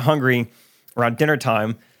weren't that hungry around dinner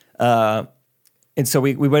time. And so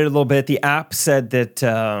we waited a little bit. The app said that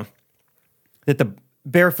the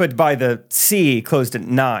Barefoot by the Sea closed at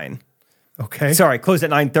 9. Okay. Sorry, closed at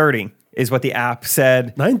 9:30 is what the app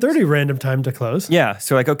said. 9:30 random time to close. Yeah,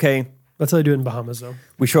 so okay. That's how they do it in Bahamas though.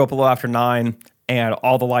 We show up a little after 9 and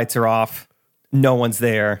all the lights are off. No one's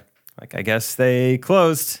there. I guess they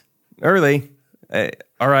closed early.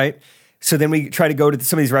 All right. So then we try to go to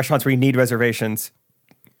some of these restaurants where you need reservations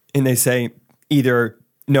and they say either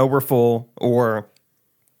no, we're full or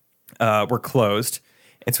we're closed.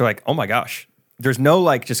 And so oh my gosh, there's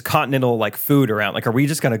no just continental food around. Are we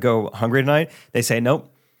just going to go hungry tonight? They say,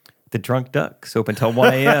 nope, the Drunk Duck's open until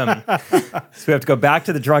 1 a.m. So we have to go back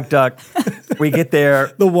to the Drunk Duck. We get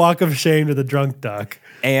there. The walk of shame to the Drunk Duck.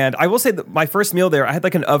 And I will say that my first meal there, I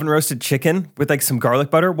had an oven roasted chicken with some garlic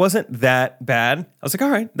butter. Wasn't that bad. I was like, all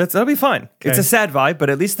right, that'll be fine. Okay. It's a sad vibe, but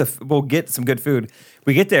at least we'll get some good food.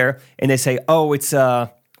 We get there and they say, oh, it's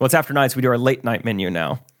after 9, so we do our late night menu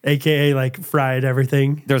now. AKA fried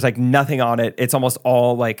everything. There's nothing on it. It's almost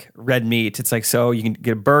all red meat. It's so you can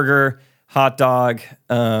get a burger, hot dog,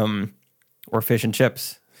 or fish and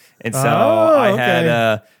chips. And so I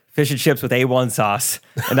had fish and chips with A1 sauce,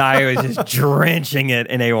 and I was just drenching it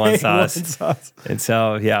in A1 sauce. And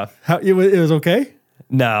so, yeah. It was okay?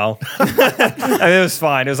 No. It was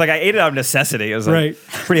fine. It was I ate it out of necessity. I was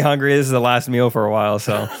pretty hungry. This is the last meal for a while,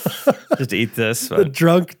 so just to eat this. The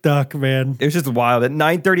Drunk Duck, man. It was just wild. At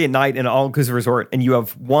 9:30 at night in an all-inclusive resort, and you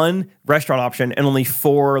have 1 restaurant option and only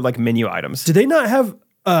 4 menu items. Do they not have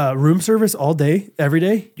room service all day, every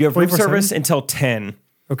day? You have room service until 10.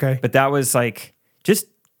 Okay. But that was just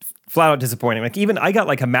flat out disappointing. Even I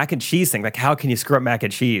got a mac and cheese thing. How can you screw up mac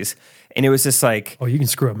and cheese? And it was just oh, you can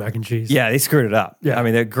screw up mac and cheese. Yeah, they screwed it up. Yeah. I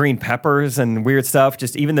mean, the green peppers and weird stuff.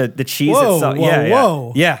 Just even the cheese whoa, itself.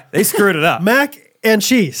 Whoa. Yeah, they screwed it up. Mac and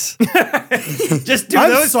cheese. Just do I'm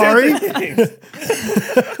those sorry. two things. Does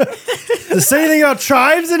it say anything about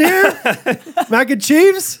tribes in here? Mac and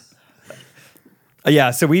cheese?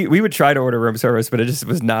 Yeah, so we would try to order room service, but it just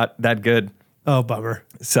was not that good. Oh, bummer.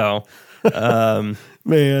 So,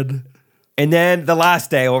 man. And then the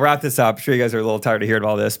last day, we'll wrap this up. I'm sure you guys are a little tired of hearing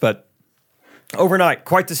all this, but overnight,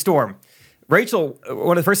 quite the storm. Rachel,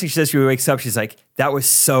 one of the first things she says, she wakes up, she's like, that was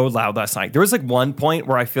so loud last night. There was one point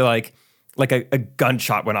where I feel like a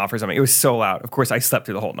gunshot went off or something. It was so loud. Of course, I slept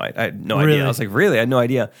through the whole night. I had no idea. I was like, really? I had no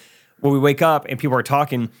idea. Well, we wake up and people are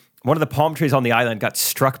talking. One of the palm trees on the island got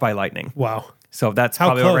struck by lightning. Wow. So that's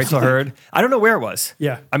probably what Rachel heard. I don't know where it was.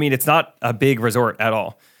 Yeah. I mean, it's not a big resort at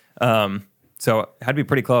all. So it had to be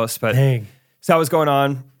pretty close. But dang. So that was going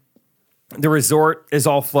on. The resort is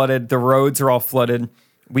all flooded. The roads are all flooded.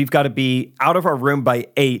 We've got to be out of our room by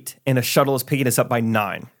 8, and a shuttle is picking us up by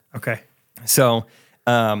 9. Okay. So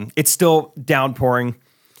it's still downpouring,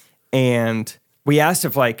 and we asked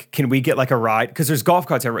if can we get a ride, because there's golf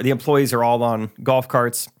carts everywhere. The employees are all on golf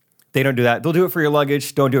carts. They don't do that. They'll do it for your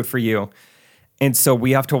luggage. Don't do it for you. And so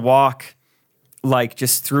we have to walk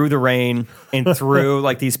just through the rain and through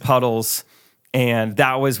these puddles. And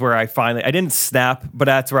that was where I didn't snap, but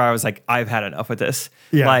that's where I was I've had enough with this.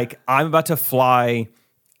 Yeah. I'm about to fly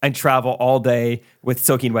and travel all day with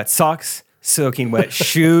soaking wet socks, soaking wet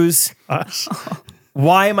shoes.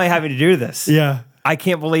 Why am I having to do this? Yeah. I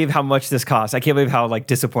can't believe how much this costs. I can't believe how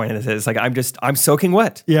disappointing this is. I'm soaking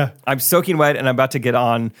wet. Yeah. I'm soaking wet, and I'm about to get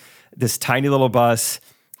on this tiny little bus.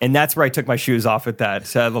 And that's where I took my shoes off at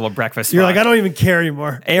that little breakfast spot. You're I don't even care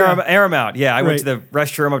anymore. Air them out. Yeah, I went to the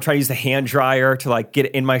restroom. I'm trying to use the hand dryer to get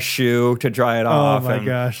it in my shoe to dry it off. Oh my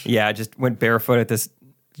gosh. Yeah, I just went barefoot at this.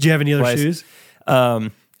 Did you have any other shoes?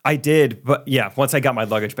 I did, but yeah, once I got my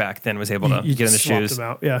luggage back, then was able to get in the shoes. Them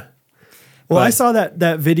out. Yeah. Well, I saw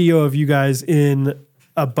that video of you guys in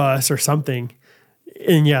a bus or something,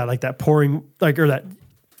 and yeah, that pouring or that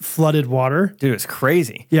flooded water. Dude, it's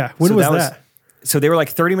crazy. Yeah. When was that? So they were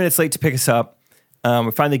 30 minutes late to pick us up. We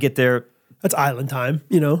finally get there. That's island time,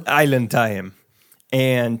 Island time.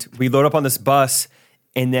 and we load up on this bus,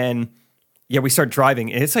 and then we start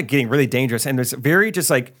driving, and it's like getting really dangerous, and there's very just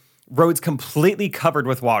like roads completely covered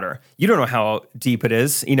with water. You don't know how deep it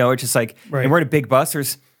is, it's just like, and we're in a big bus.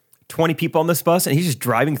 There's 20 people on this bus, and he's just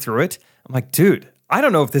driving through it. I'm like, dude, I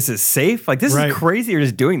don't know if this is safe. Like, this is crazy. You're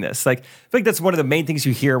just doing this. Like, I feel like that's one of the main things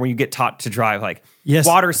you hear when you get taught to drive. Like,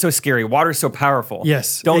 water is so scary. Water is so powerful.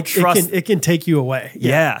 Yes. Don't trust. It can take you away.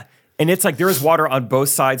 Yeah. And it's like there is water on both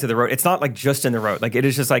sides of the road. It's not like just in the road. Like, it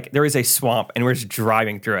is just like there is a swamp, and we're just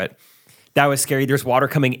driving through it. That was scary. There's water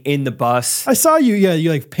coming in the bus. I saw you. Yeah, you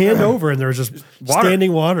like panned over, and there was just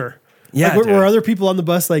standing water. Yeah. Like, were other people on the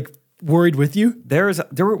bus like worried with you?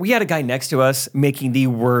 We had a guy next to us making the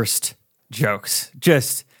worst jokes.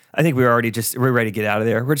 I think we're ready to get out of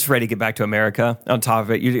there. We're just ready to get back to America. On top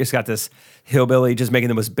of it, you just got this hillbilly just making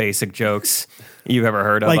the most basic jokes you've ever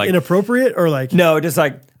heard of. Like inappropriate or like? No, just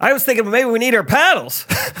like, I was thinking maybe we need our paddles.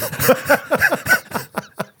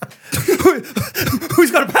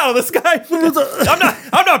 Who's going to paddle this guy?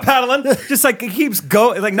 I'm not paddling. Just like it keeps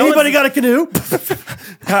going. Like, anybody got a canoe?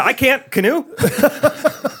 I can't canoe.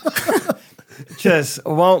 Just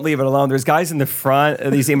won't leave it alone. There's guys in the front,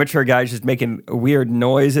 these immature guys just making weird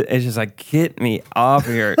noise. It's just like, get me off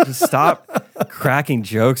here. Just stop cracking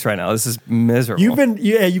jokes right now. This is miserable. You've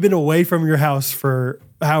been away from your house for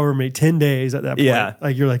however many, 10 days at that point. Yeah.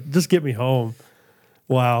 Like, you're like, just get me home.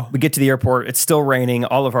 Wow. We get to the airport. It's still raining.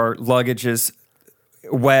 All of our luggage is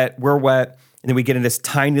wet. We're wet. And then we get in this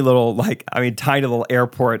tiny little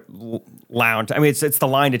airport lounge. I mean, it's the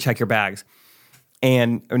line to check your bags.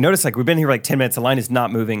 And notice, like, we've been here like 10 minutes. The line is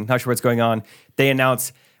not moving. Not sure what's going on. They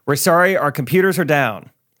announce, we're sorry, our computers are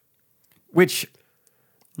down. Which...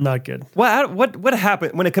 Not good. What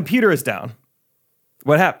happened when a computer is down?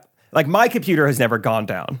 What happened? Like, my computer has never gone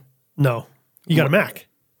down. No. You got a Mac.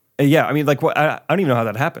 Yeah, I mean, like, I don't even know how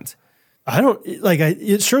that happens. I don't...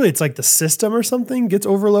 surely it's like the system or something gets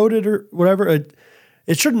overloaded or whatever.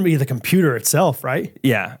 It shouldn't be the computer itself, right?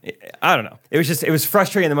 Yeah. I don't know. It was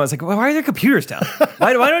frustrating. I was like, well, why are there computers down?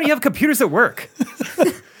 why don't you have computers that work?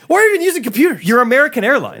 Why are you even using computers? You're American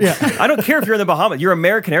Airlines. Yeah. I don't care if you're in the Bahamas. You're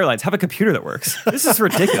American Airlines. Have a computer that works. This is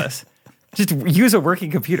ridiculous. Just use a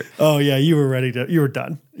working computer. Oh, yeah. You were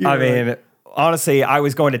done. Honestly, I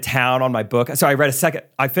was going to town on my book. So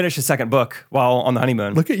I finished a second book while on the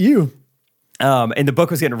honeymoon. Look at you. And the book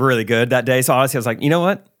was getting really good that day. So honestly, I was like, you know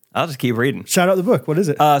what? I'll just keep reading. Shout out the book. What is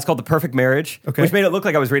it? It's called The Perfect Marriage, which made it look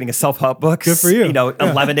like I was reading a self-help book. Good for you.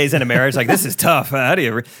 11 days into marriage. Like, this is tough. How do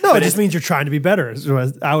you... No, it just means you're trying to be better. Is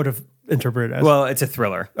what I would have interpreted it as. Well, it's a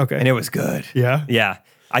thriller. Okay. And it was good. Yeah? Yeah.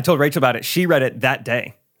 I told Rachel about it. She read it that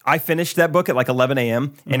day. I finished that book at like 11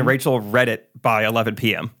 a.m. and Rachel read it by 11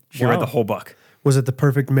 p.m. She read the whole book. Was it the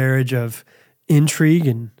perfect marriage of intrigue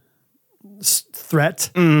and threat,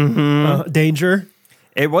 danger?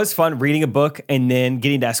 It was fun reading a book and then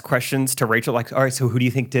getting to ask questions to Rachel. Like, all right, so who do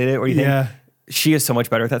you think did it? What do you think? She is so much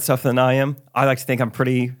better at that stuff than I am. I like to think I'm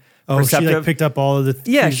pretty perceptive. She like picked up all of the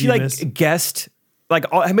things she like missed. Guessed. Like,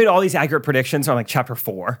 I made all these accurate predictions on like chapter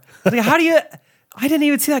 4. I was like, how do you... I didn't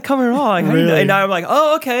even see that coming at all. Like, really? And now I'm like,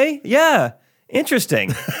 oh, okay. Yeah.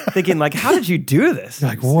 Interesting. Thinking like, how did you do this? You're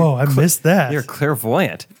like, whoa, I missed that. You're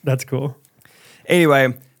clairvoyant. That's cool.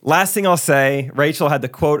 Anyway, last thing I'll say, Rachel had the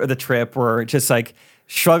quote of the trip where just like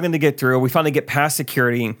struggling to get through. We finally get past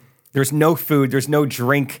security. There's no food. There's no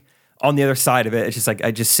drink on the other side of it. It's just like,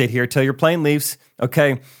 I just sit here till your plane leaves.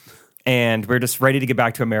 Okay. And we're just ready to get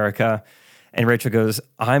back to America. And Rachel goes,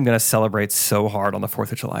 I'm going to celebrate so hard on the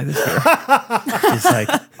 4th of July this year. She's like,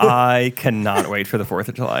 I cannot wait for the 4th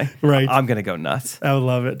of July. Right. I'm going to go nuts. I would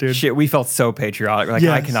love it, dude. Shit, we felt so patriotic. We're like,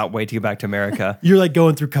 Yes. I cannot wait to get back to America. You're like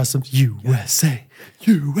going through customs. USA.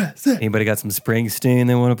 Anybody got some Springsteen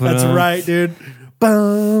they want to put on? That's right, dude.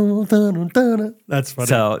 That's funny.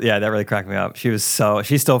 So, yeah, that really cracked me up. She's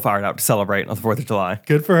still fired up to celebrate on the 4th of July.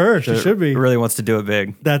 Good for her. She should be. Really wants to do it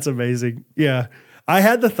big. That's amazing. Yeah. I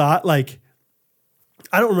had the thought, like,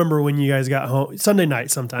 I don't remember when you guys got home. Sunday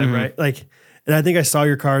night sometime, right? Like, and I think I saw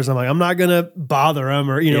your cars. And I'm like, I'm not going to bother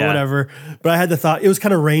them or, whatever. But I had the thought, it was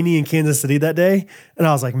kind of rainy in Kansas City that day. And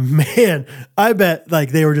I was like, man, I bet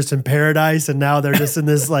like they were just in paradise. And now they're just in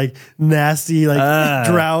this like nasty, like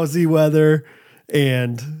drowsy weather.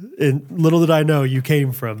 And little did I know you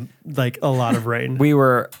came from like a lot of rain. We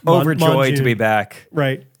were overjoyed to be back.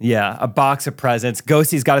 Right. Yeah. A box of presents.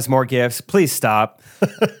 Ghosty's got us more gifts. Please stop.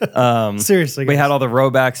 Seriously. We had all the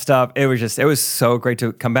Roback stuff. It was so great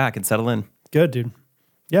to come back and settle in. Good, dude.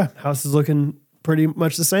 Yeah. House is looking pretty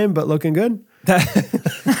much the same, but looking good.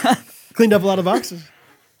 Cleaned up a lot of boxes.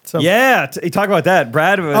 So Yeah, talk about that.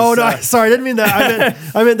 Brad was. Oh no, sorry, I didn't mean that.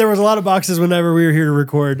 I meant there was a lot of boxes whenever we were here to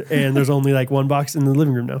record, and there's only like one box in the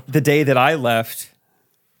living room now. The day that I left,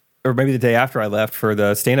 or maybe the day after I left for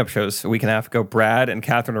the stand-up shows a week and a half ago, Brad and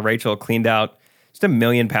Catherine and Rachel cleaned out just 1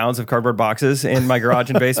 million pounds of cardboard boxes in my garage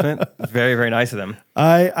and basement. Very, very nice of them.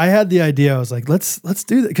 I had the idea. I was like, let's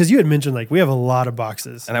do that, because you had mentioned like we have a lot of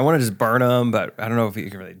boxes, and I want to just burn them, but I don't know if you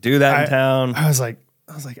can really do that in town. I was like,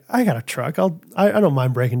 I got a truck. I don't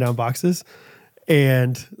mind breaking down boxes.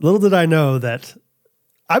 And little did I know that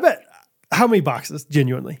I bet how many boxes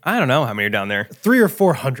genuinely? I don't know how many are down there. 300 or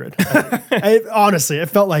 400. Honestly, it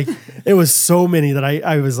felt like it was so many that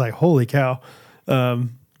I was like, holy cow.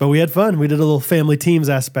 But we had fun. We did a little family teams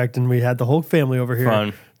aspect, and we had the whole family over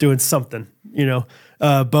here doing something,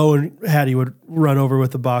 Bo and Hattie would run over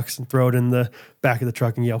with the box and throw it in the back of the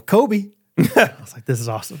truck and yell, Kobe. I was like, this is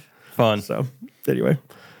awesome. Fun. So anyway,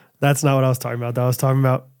 that's not what I was talking about. I was talking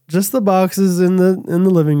about just the boxes in the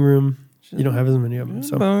living room. You don't have as many of them.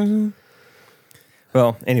 So,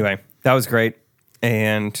 well, anyway, that was great,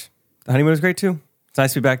 and the honeymoon was great too. It's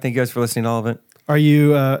nice to be back. Thank you guys for listening to all of it. Are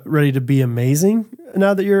you ready to be amazing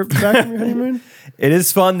now that you're back from your honeymoon? It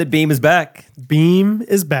is fun that Beam is back. Beam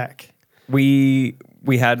is back. We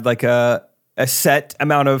had like a set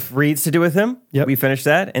amount of reads to do with him. Yep. We finished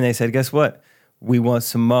that, and they said, guess what? We want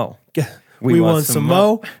some mo. We want some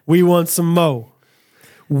mo. We want some mo.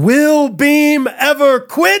 Will Beam ever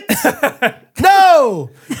quit? No.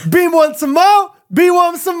 Beam wants some mo. Beam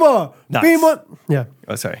wants some more. Nice. Beam want. Yeah.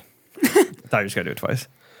 Oh, sorry. I thought you just got to do it twice.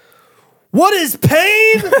 What is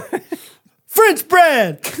pain? French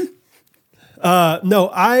bread. No,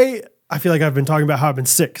 I feel like I've been talking about how I've been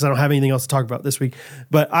sick because I don't have anything else to talk about this week.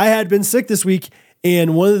 But I had been sick this week,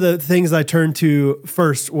 and one of the things I turned to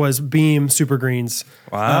first was Beam Super Greens.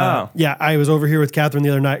 Wow. Yeah, I was over here with Catherine the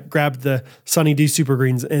other night, grabbed the Sunny D Super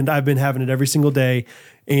Greens, and I've been having it every single day.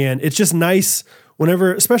 And it's just nice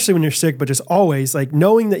whenever, especially when you're sick, but just always, like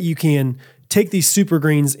knowing that you can take these super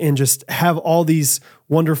greens and just have all these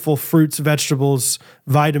wonderful fruits, vegetables,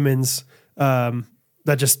 vitamins that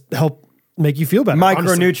just help make you feel better.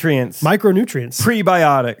 Micronutrients.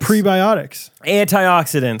 Prebiotics.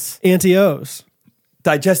 Antioxidants. Anti-O's.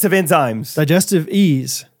 Digestive enzymes. Digestive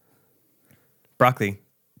E's. Broccoli.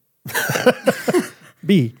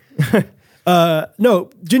 B. No,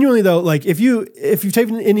 genuinely though, like if you've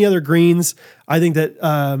taken any other greens, I think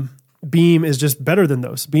that Beam is just better than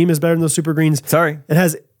those. Beam is better than those super greens. Sorry. It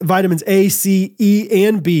has vitamins A, C, E,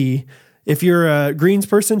 and B. If you're a greens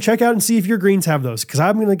person, check out and see if your greens have those, because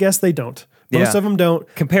I'm going to guess they don't. Most of them don't.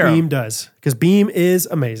 Compare Beam them. does, because Beam is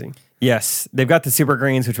amazing. Yes. They've got the super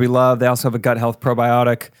greens, which we love. They also have a gut health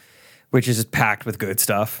probiotic, which is just packed with good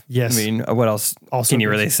stuff. Yes. I mean, what else Also can you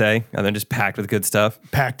good. really say other than just packed with good stuff?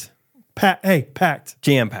 Packed. Jam-packed.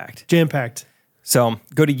 Jam-packed. So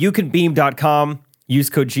go to youcanbeam.com. Use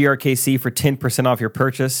code GRKC for 10% off your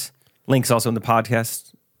purchase. Link's also in the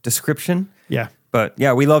podcast description. Yeah. But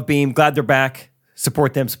yeah, we love Beam. Glad they're back.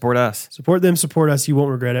 Support them, support us. Support them, support us. You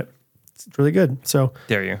won't regret it. It's really good. So,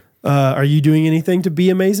 Dare you. Are you doing anything to be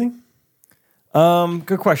amazing?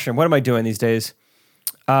 Good question. What am I doing these days?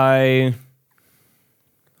 Hold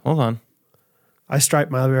on. I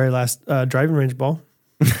striped my very last driving range ball.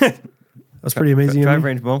 That was pretty amazing. Drive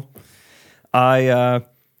range ball.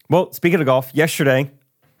 Well, speaking of golf, yesterday,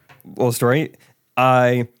 little story.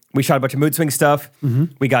 We shot a bunch of mood swing stuff.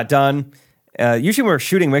 Mm-hmm. We got done. Usually when we're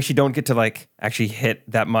shooting, we actually don't get to like actually hit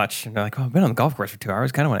that much. And they're like, well, I've been on the golf course for 2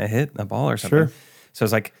 hours. Kind of want to hit a ball or something. Sure. So I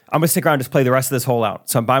was like, I'm going to stick around and just play the rest of this hole out.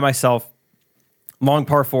 So I'm by myself, long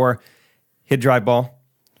par 4, hit drive ball,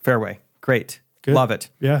 fairway. Great. Good. Love it.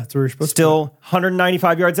 Yeah, that's where you're supposed to. Still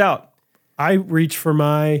 195 yards out. I reach for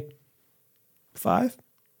my 5.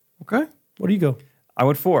 Okay. What do you go? I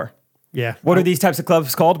went 4. Yeah. What are these types of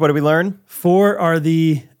clubs called? What did we learn? 4 are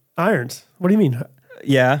the irons. What do you mean?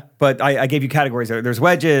 Yeah, but I gave you categories. There's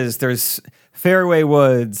wedges, there's fairway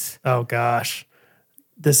woods. Oh gosh.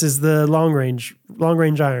 This is the long range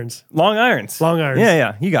irons. Long irons.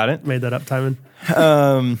 Yeah, you got it. Made that up, Timon.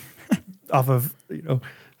 Off of,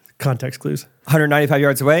 context clues. 195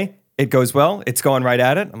 yards away. It goes well. It's going right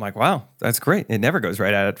at it. I'm like, wow, that's great. It never goes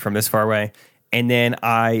right at it from this far away. And then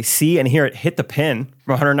I see and hear it hit the pin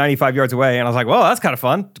from 195 yards away. And I was like, well, that's kind of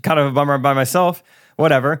fun. Kind of a bummer by myself.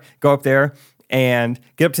 Whatever. Go up there and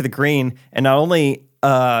get up to the green. And not only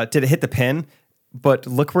did it hit the pin, but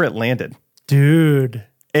look where it landed. Dude.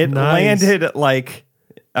 It nice. landed like,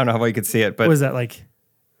 I don't know how well you could see it, but what was that like?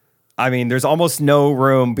 I mean, there's almost no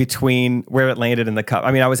room between where it landed and the cup.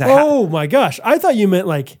 I mean, I was oh my gosh. I thought you meant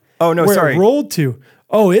like oh no, where sorry. it rolled to.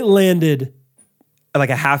 Oh, it landed like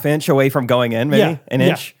a half inch away from going in, maybe an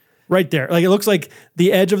inch. Right there. Like it looks like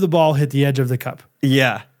the edge of the ball hit the edge of the cup.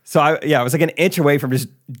 Yeah. So I was like an inch away from just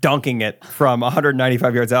dunking it from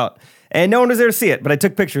 195 yards out. And no one was there to see it, but I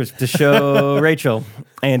took pictures to show Rachel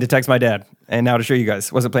and to text my dad. And now to show you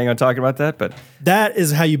guys. Wasn't planning on talking about that, but that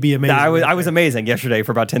is how you be amazing. I was amazing yesterday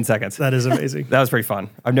for about 10 seconds. That is amazing. That was pretty fun.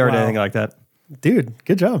 I've never done anything like that. Dude,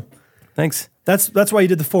 good job. Thanks. That's why you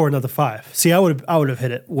did the 4, not the 5. See, I would have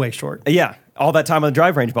hit it way short. Yeah, all that time on the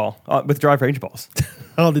drive range ball with drive range balls.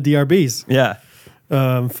 All the DRBs. Yeah.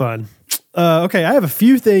 Fun. Okay, I have a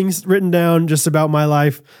few things written down just about my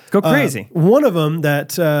life. Go crazy. One of them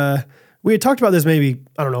that we had talked about this maybe,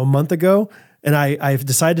 I don't know, a month ago, and I've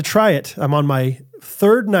decided to try it. I'm on my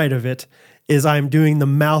 3rd night of it, is I'm doing the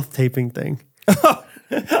mouth taping thing.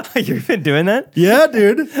 You've been doing that? Yeah,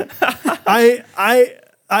 dude.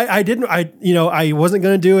 I didn't, I wasn't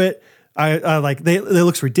going to do it. I like, it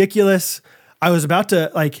looks ridiculous. I was about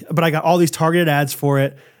to but I got all these targeted ads for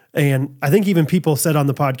it. And I think even people said on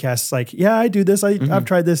the podcast, like, yeah, I do this. I've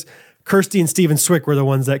tried this. Kirsty and Steven Swick were the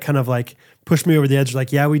ones that kind of like pushed me over the edge.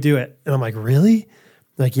 Like, yeah, we do it. And I'm like, really?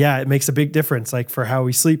 Like, yeah, it makes a big difference, like for how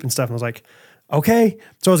we sleep and stuff. And I was like, okay.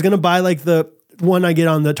 So I was going to buy like the one I get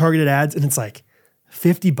on the targeted ads, and it's like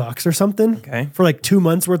 $50 or something for like 2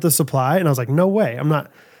 months worth of supply. And I was like, no way.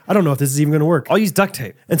 I don't know if this is even going to work. I'll use duct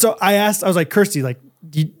tape. And so I was like, Kirsty, like,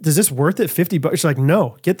 is this worth it? $50? She's like,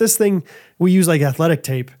 no, get this thing. We use like athletic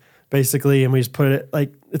tape basically, and we just put it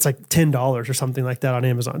like, it's like $10 or something like that on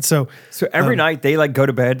Amazon. So every night they like go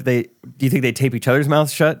to bed. Do you think they tape each other's mouth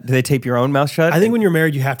shut? Do they tape your own mouth shut? I think when you're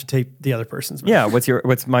married, you have to tape the other person's mouth. Yeah.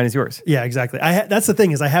 What's mine is yours. Yeah, exactly. That's the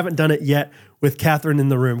thing, is I haven't done it yet with Catherine in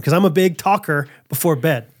the room, because I'm a big talker before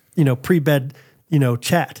bed, pre-bed,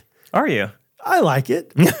 chat. Are you? I like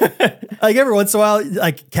it. Like every once in a while,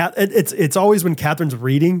 like it's always when Catherine's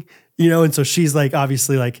reading, and so she's like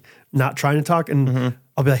obviously like not trying to talk, and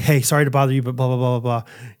I'll be like, hey, sorry to bother you, but blah blah blah blah blah,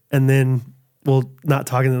 and then we'll not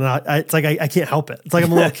talk, and then it's like I can't help it. It's like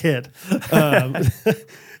I'm a little kid,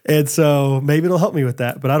 and so maybe it'll help me with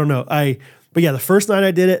that, but I don't know. But yeah, the first night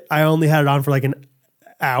I did it, I only had it on for like an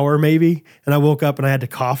hour maybe, and I woke up and I had to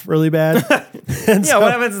cough really bad. Yeah,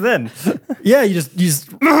 what happens then? Yeah, you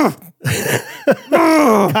just kind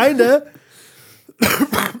of.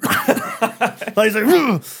 Like,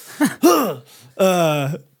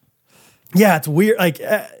 yeah, it's weird. Like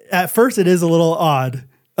at first, it is a little odd.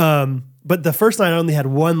 But the first night, I only had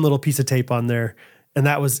one little piece of tape on there, and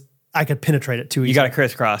that was I could penetrate it too easily. You got to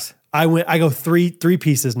crisscross. I go three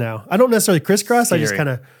pieces now. I don't necessarily crisscross. Scary. I just kind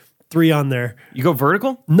of 3 on there. You go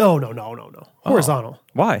vertical? No. Horizontal.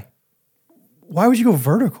 Why? Why would you go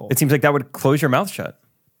vertical? It seems like that would close your mouth shut.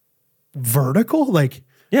 Vertical? Like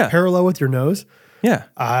parallel with your nose? Yeah.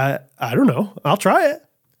 I don't know. I'll try it.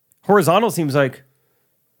 Horizontal seems like,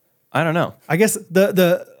 I don't know. I guess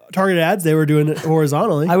the targeted ads, they were doing it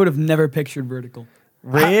horizontally. I would have never pictured vertical.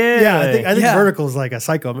 Really? I think vertical is like a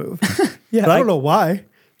psycho move. Yeah. But I don't know why.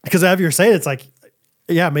 Because as you're saying, it's like,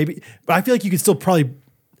 yeah, maybe. But I feel like you could still probably,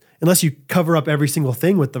 unless you cover up every single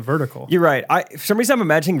thing with the vertical. You're right. For some reason, I'm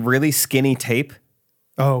imagining really skinny tape.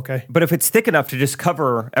 Oh, okay. But if it's thick enough to just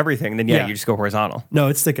cover everything, then you just go horizontal. No,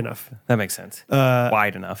 it's thick enough. That makes sense.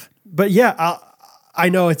 Wide enough. But yeah, I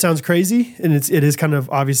know it sounds crazy, and it is kind of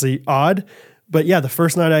obviously odd. But yeah, the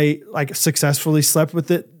first night I like successfully slept with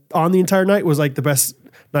it on the entire night was like the best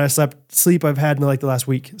night of sleep I've had in like the last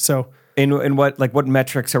week. So in what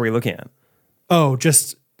metrics are we looking at? Oh,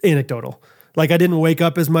 just anecdotal. Like I didn't wake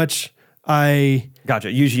up as much.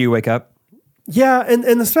 Gotcha. Usually you wake up. Yeah, and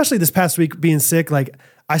especially this past week being sick, like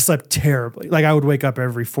I slept terribly. Like I would wake up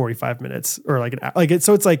every 45 minutes or like an hour. Like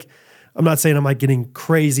so it's like I'm not saying I'm like getting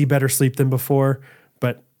crazy better sleep than before,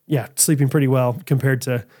 but yeah, sleeping pretty well compared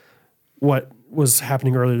to what was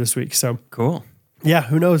happening earlier this week. So cool. Yeah,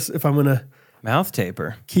 who knows if I'm gonna mouth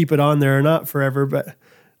taper keep it on there or not forever, but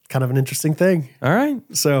kind of an interesting thing. All right.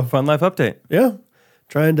 So fun life update. Yeah.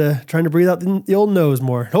 Trying to breathe out the old nose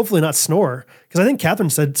more. Hopefully not snore. Because I think Catherine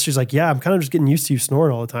said, she's like, yeah, I'm kind of just getting used to you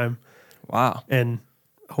snoring all the time. Wow. And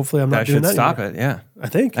hopefully I'm not doing that should stop anymore. it, yeah. I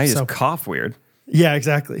think. I just cough weird. Yeah,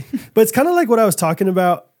 exactly. But it's kind of like what I was talking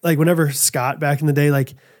about, like whenever Scott back in the day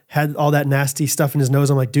like had all that nasty stuff in his nose,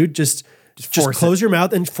 I'm like, dude, just close your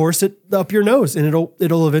mouth and force it up your nose and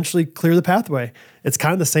it'll eventually clear the pathway. It's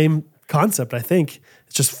kind of the same concept, I think.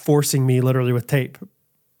 It's just forcing me literally with tape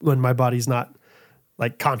when my body's not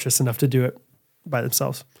like conscious enough to do it by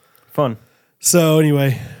themselves. Fun. So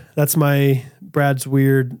anyway, that's my Brad's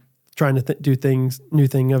weird trying to do things, new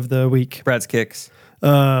thing of the week. Brad's kicks.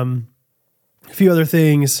 A few other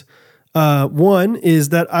things. One is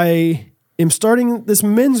that I am starting this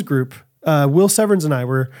men's group Will Severns and I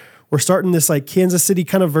we're starting this like Kansas City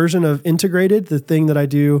kind of version of Integrated, the thing that I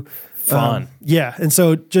do. Fun. Yeah. And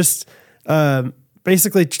so just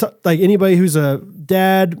basically like anybody who's a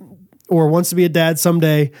dad or wants to be a dad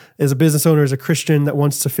someday, is a business owner, is a Christian that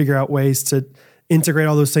wants to figure out ways to integrate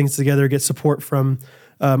all those things together, get support from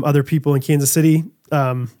other people in Kansas City.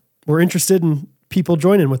 We're interested in people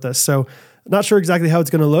joining with us. So not sure exactly how it's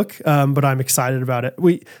going to look, but I'm excited about it.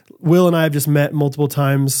 Will and I have just met multiple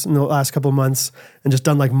times in the last couple of months and just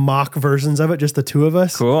done like mock versions of it, just the two of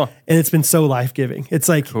us. Cool. And it's been so life-giving. It's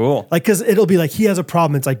like, cool. Like, cause it'll be like, he has a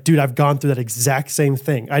problem. It's like, dude, I've gone through that exact same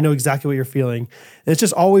thing. I know exactly what you're feeling. And it's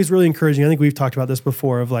just always really encouraging. I think we've talked about this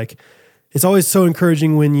before of like, it's always so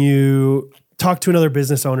encouraging when you talk to another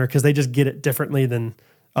business owner, cause they just get it differently than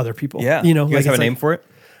other people. Yeah. You know, you guys have a name for it?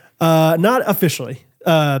 Not officially.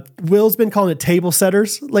 Will's been calling it table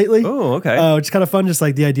setters lately. Oh, okay. Which is kind of fun. Just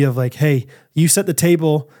like the idea of like, hey, you set the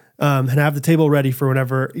table, and have the table ready for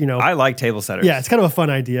whenever, you know. I like table setters. Yeah, it's kind of a fun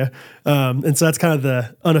idea. And so that's kind of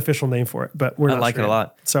the unofficial name for it, but I like it a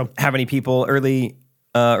lot. So have any people early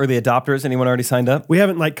adopters? Anyone already signed up? we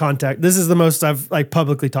haven't like contact. This is the most I've like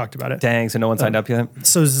publicly talked about it. Dang, so no one signed up yet?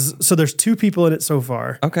 So there's 2 people in it so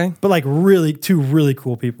far. Okay. But like really 2 really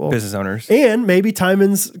cool people. Business owners. And maybe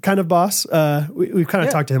Timon's kind of boss. We've kind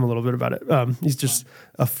of talked to him a little bit about it. He's just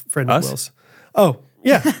a friend of Us? Will's. Oh,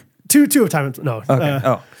 yeah. two of Timon's. No.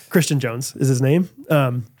 Okay. Christian Jones is his name.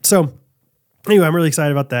 So anyway, I'm really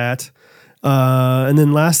excited about that. And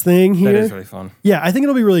then last thing here. That is really fun. Yeah, I think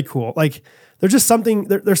it'll be really cool. Like there's just something,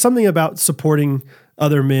 there's something about supporting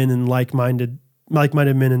other men and like-minded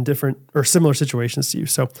men in different or similar situations to you.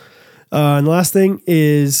 So, and the last thing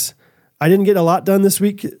is I didn't get a lot done this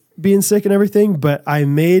week being sick and everything, but I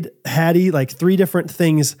made Hattie like 3 different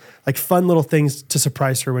things, like fun little things to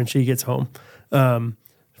surprise her when she gets home. And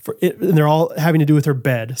they're all having to do with her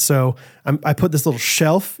bed. So I put this little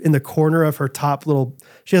shelf in the corner of her top little,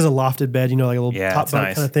 she has a lofted bed, you know, like a little top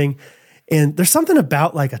bunk kind of thing. And there's something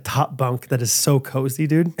about like a top bunk that is so cozy,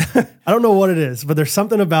 dude. I don't know what it is, but there's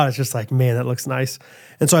something about it's just like, man, that looks nice.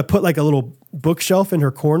 And so I put like a little bookshelf in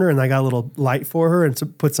her corner and I got a little light for her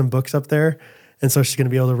and put some books up there. And so she's going to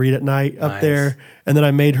be able to read at night up there. And then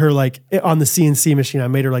I made her like on the CNC machine, I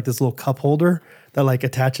made her like this little cup holder that like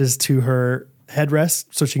attaches to her headrest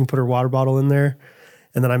so she can put her water bottle in there.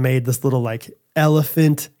 And then I made this little like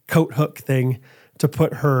elephant coat hook thing to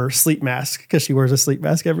put her sleep mask because she wears a sleep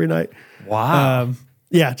mask every night. Wow.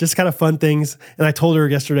 Yeah, just kind of fun things. And I told her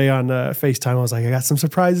yesterday on FaceTime, I was like, I got some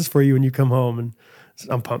surprises for you when you come home. And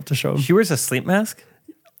I'm pumped to show them. She wears a sleep mask?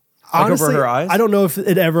 Like Honestly, over her eyes? I don't know if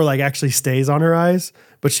it ever like actually stays on her eyes,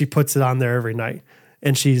 but she puts it on there every night.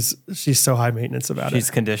 And she's so high maintenance about it.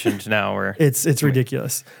 She's conditioned now where It's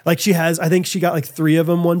ridiculous. Like I think she got like 3 of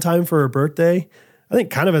them one time for her birthday. I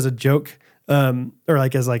think kind of as a joke, or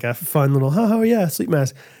like as like a fun little, oh yeah, sleep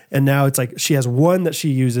mask. And now it's like she has 1 that she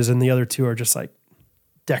uses and the other 2 are just like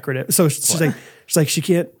decorative. So she's like she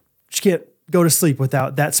can't go to sleep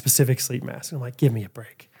without that specific sleep mask. And I'm like, give me a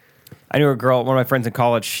break. I knew a girl, one of my friends in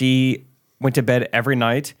college, she went to bed every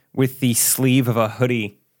night with the sleeve of a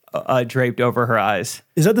hoodie draped over her eyes.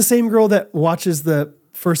 Is that the same girl that watches the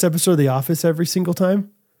first episode of The Office every single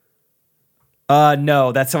time?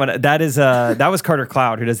 No, that's someone. That was Carter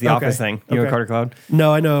Cloud who does the Office thing. You know Carter Cloud?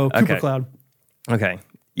 No, I know Cooper Cloud. Okay.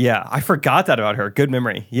 Yeah, I forgot that about her. Good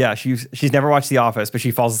memory. Yeah, she's never watched The Office, but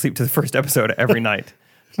she falls asleep to the first episode every night.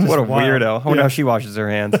 What a weirdo. I wonder how she washes her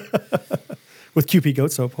hands. With QP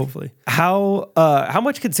goat soap, hopefully. How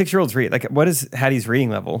much can 6-year-olds read? Like, what is Hattie's reading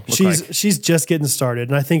level look like? She's just getting started,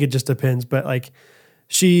 and I think it just depends. But like,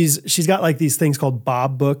 she's got like these things called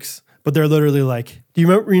Bob books, but they're literally like, do you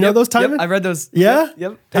remember? You know those times? Yep, I read those. Yeah.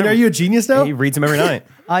 Yep. And are you a genius now? He reads them every night.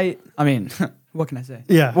 I mean, what can I say?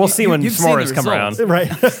 Yeah. We'll see when you've seen s'mores the come around.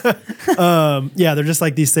 results. Right. Yeah, they're just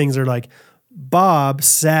like these things are like Bob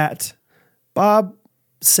sat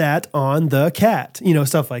on the cat, you know,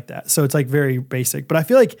 stuff like that. So it's like very basic, but I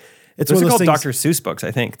feel like it's Those one are of those called things. Dr. Seuss books,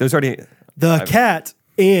 I think. Those already... The cat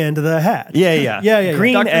and the hat. Yeah.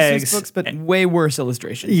 Green Dr. eggs. Seuss books, but way worse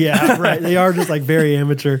illustrations. Yeah, right. They are just like very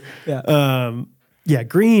amateur. Yeah.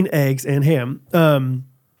 Green eggs and ham.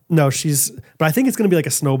 No, but I think it's going to be like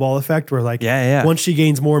a snowball effect where like, once she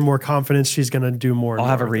gains more and more confidence, she's going to do more. I'll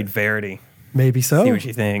have her read Verity. Maybe so. See what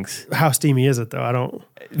she thinks. How steamy is it though? I don't.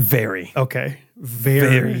 Very. Okay.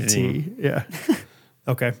 Verity. Yeah.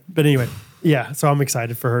 Okay. But anyway, yeah. So I'm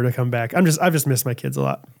excited for her to come back. I've just missed my kids a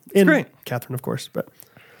lot. And great. Catherine, of course. But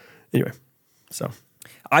anyway, so.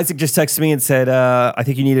 Isaac just texted me and said, I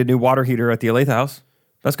think you need a new water heater at the Olathe house.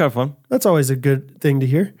 That's kind of fun. That's always a good thing to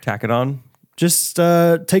hear. Tack it on. just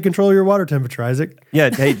take control of your water temperature, Isaac.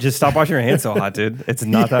 Yeah, hey, just stop washing your hands so hot, dude. It's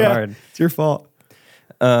not that hard. It's your fault.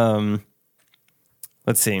 Let's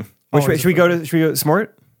see. Should we go Smort?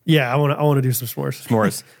 Yeah, I want to do some s'mores.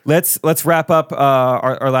 S'mores. Let's wrap up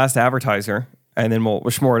our last advertiser, and then we'll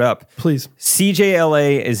s'more it up. Please.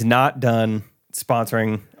 CJLA is not done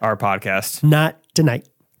sponsoring our podcast. Not tonight.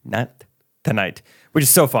 Not tonight, which is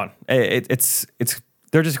so fun. It's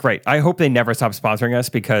they're just great. I hope they never stop sponsoring us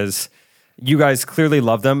because you guys clearly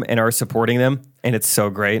love them and are supporting them, and it's so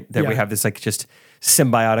great that we have this like just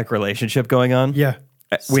symbiotic relationship going on. Yeah.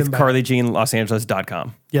 With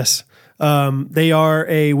CarlyJeanLosAngeles.com. Yes. They are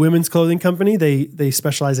a women's clothing company. They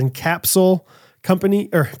specialize in capsule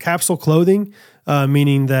clothing,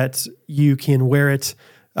 meaning that you can wear it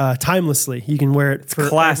timelessly. You can wear it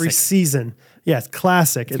for every season. Yeah, it's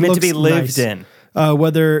classic. It's meant to be lived in.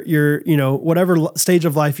 Whether you're, whatever stage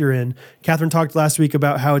of life you're in. Catherine talked last week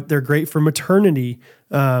about how they're great for maternity.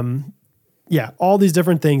 All these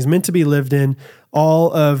different things meant to be lived in.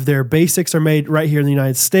 All of their basics are made right here in the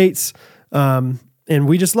United States. And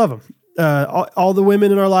we just love them. All the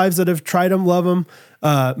women in our lives that have tried them, love them.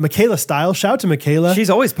 Michaela Stiles, shout out to Michaela. She's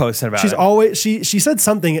always posting about it. She said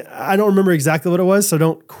something, I don't remember exactly what it was, so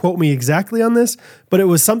don't quote me exactly on this, but it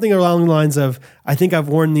was something along the lines of, I think I've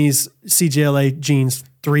worn these CJLA jeans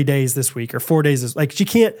 3 days this week or 4 days. Like she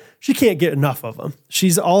can't get enough of them.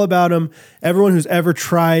 She's all about them. Everyone who's ever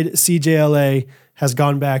tried CJLA has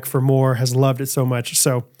gone back for more, has loved it so much.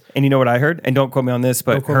 So, and you know what I heard? And don't quote me on this,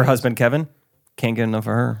 but her husband, Kevin, can't get enough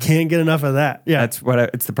of her. Can't get enough of that. Yeah. That's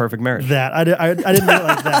it's the perfect marriage. That. I didn't mean it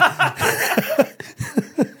like that.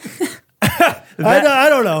 I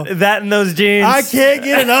don't know. That and those jeans. I can't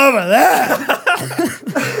get enough of that.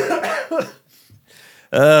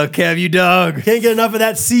 Oh, Kev, you dog. Can't get enough of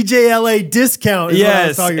that CJLA discount.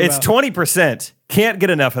 Yes, it's 20%. Can't get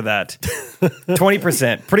enough of that.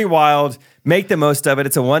 20%. Pretty wild. Make the most of it.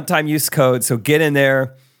 It's a one-time use code, so get in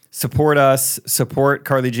there. Support us. Support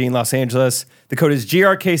Carly Jean Los Angeles. The code is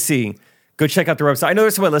GRKC. Go check out their website. I know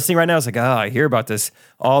there's someone listening right now. It's like, I hear about this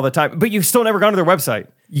all the time. But you've still never gone to their website.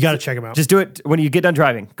 You got to check them out. Just do it when you get done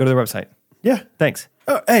driving. Go to their website. Yeah. Thanks.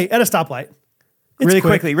 Oh, hey, at a stoplight. It's really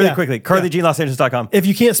quickly. CarlyJeanLosAngeles.com. If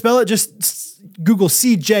you can't spell it, just Google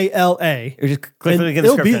CJLA. Or just click the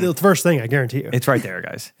it'll be description. the first thing, I guarantee you. It's right there,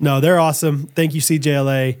 guys. No, they're awesome. Thank you,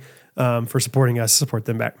 CJLA, for supporting us. Support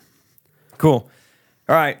them back. Cool.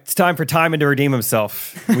 All right, it's time for Timon to redeem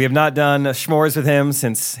himself. We have not done s'mores with him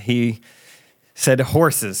since he said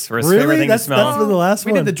horses were his favorite thing to smell. That's been the last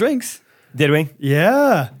one. We did the drinks. Did we?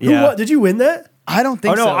 Yeah. Yeah. Who won? Did you win that? I don't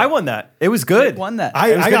think so. Oh, no, I won that. It was good. Jake won that. I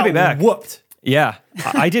good to got be back. whooped. Yeah,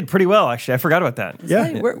 I did pretty well, actually. I forgot about that. Yeah.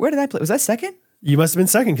 Hey, where did I play? Was that second? You must have been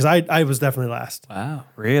second because I was definitely last. Wow.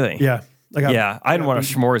 Really? Yeah. I hadn't won a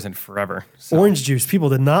s'mores in forever. So. Orange juice. People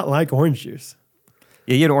did not like orange juice.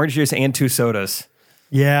 Yeah, you had orange juice and 2 sodas.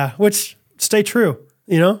 Yeah, which stay true,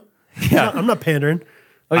 Yeah. I'm not pandering.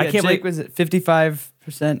 Oh, yeah, I can't Jake was at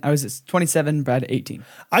 55%. I was at 27, Brad at 18.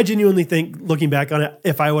 I genuinely think, looking back on it,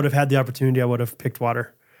 if I would have had the opportunity, I would have picked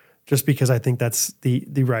water, just because I think that's the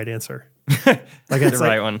right answer. Like the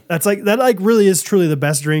right one. That's like that. Like really is truly the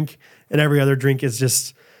best drink, and every other drink is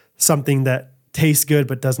just something that tastes good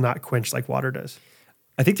but does not quench like water does.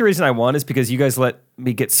 I think the reason I won is because you guys let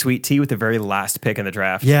me get sweet tea with the very last pick in the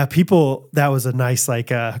draft. Yeah, that was a nice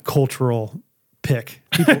cultural pick.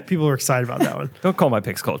 People were excited about that one. Don't call my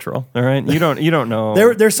picks cultural. All right, you don't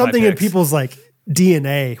know. There's something in people's like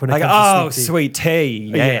DNA when it like, comes to sweet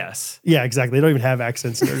tea. Yes. Yeah, exactly. They don't even have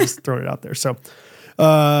accents, and they're just throwing it out there. So,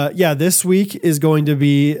 this week is going to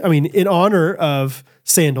be, in honor of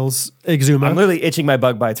Sandals Exuma. I'm literally itching my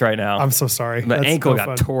bug bites right now. I'm so sorry. My ankle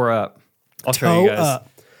got tore up. I'll show you guys. Up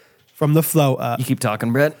from the flow up. You keep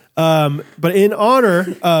talking, Brett. But in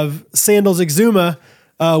honor of Sandals Exuma,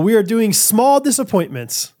 we are doing small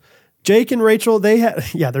disappointments. Jake and Rachel,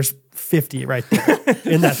 there's 50 right there.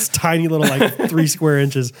 And that's tiny little 3 square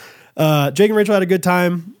inches. Jake and Rachel had a good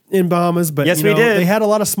time in Bahamas, but yes, we did. They had a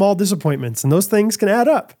lot of small disappointments, and those things can add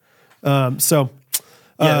up.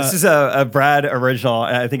 This is a Brad original,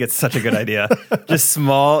 and I think it's such a good idea. Just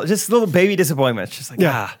little baby disappointments. Just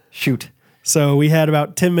shoot. So we had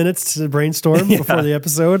about 10 minutes to brainstorm before the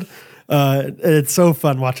episode. It's so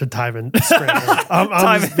fun watching Timon scramble.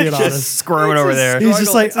 I'm just being honest. Squirming over there. He's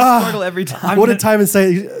just like, struggle every time. What did Timon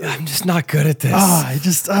say? I'm just not good at this.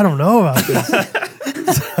 I don't know about this.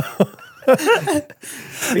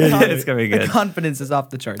 It's going to be good. The confidence is off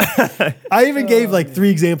the charts. I even gave 3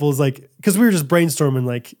 examples, because we were just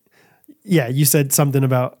brainstorming. You said something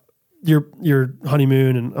about your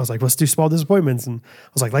honeymoon, and I was like, let's do small disappointments, and I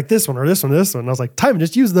was like this one or this one, this one. And I was like, Timon,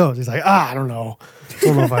 just use those. He's like, I don't know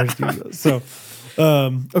if I just use those. So,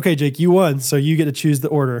 okay, Jake, you won, so you get to choose the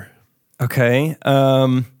order. Okay,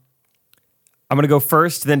 I'm gonna go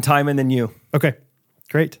first, then Timon, then you. Okay,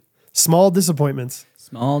 great. Small disappointments.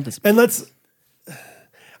 And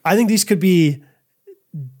I think these could be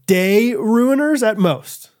day ruiners at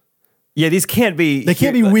most. Yeah, these can't be. They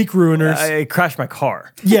can't be week ruiners. I crashed my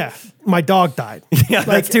car. Yeah, my dog died. Yeah,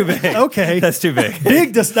 that's too big. Okay, that's too big.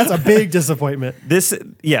 That's a big disappointment. This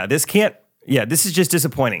can't. Yeah, this is just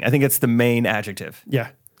disappointing. I think it's the main adjective. Yeah.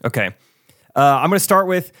 Okay, I'm going to start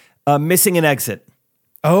with missing an exit.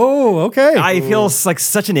 Oh, okay. I feel like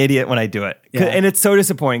such an idiot when I do it, and it's so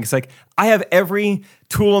disappointing. It's like I have every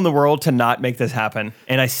tool in the world to not make this happen,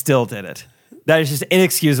 and I still did it. That is just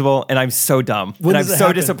inexcusable, and I'm so dumb. And I'm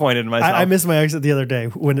so disappointed in myself. I missed my exit the other day.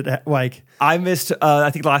 When it I missed.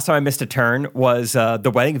 I think the last time I missed a turn was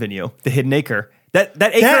the wedding venue, the Hidden Acre. That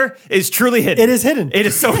acre is truly hidden. It is hidden. It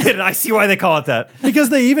is so hidden. I see why they call it that. Because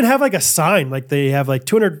they even have like a sign, like they have like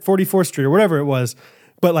 244th Street or whatever it was,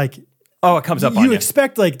 but like it comes up on you. You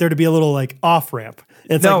expect like there to be a little like off ramp.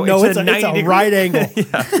 It's it's a right angle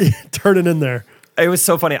turning in there. It was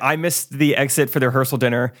so funny. I missed the exit for the rehearsal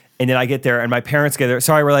dinner, and then I get there, and my parents get there.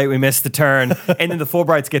 Sorry, we're late. We missed the turn. And then the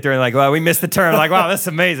Fulbrights get there, and like, well, we missed the turn. I'm like, wow, that's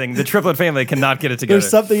amazing. The triplet family cannot get it together.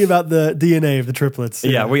 There's something about the DNA of the triplets.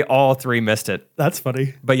 Yeah, we all three missed it. That's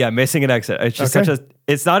funny. But yeah, missing an exit. It's just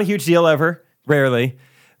it's not a huge deal ever, rarely,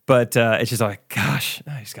 but it's just like, gosh,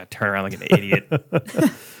 I just got to turn around like an idiot.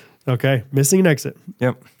 Okay, missing an exit.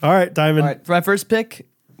 Yep. All right, Diamond. All right, for my first pick,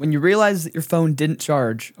 when you realize that your phone didn't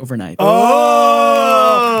charge overnight.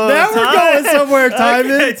 Oh, now we're going somewhere,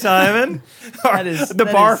 Timon. Okay, Timon. The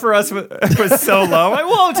bar for us was so low. Like,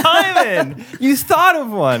 whoa, Timon, you thought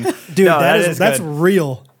of one, dude. No, that's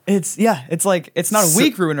real. It's like it's not a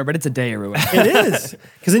week ruiner, but it's a day ruiner. It is,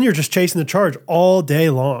 because then you're just chasing the charge all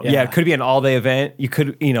day long. Yeah, it could be an all day event. You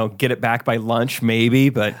could get it back by lunch maybe,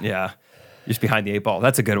 but yeah, just behind the eight ball.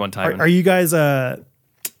 That's a good one, Timon. Are you guys?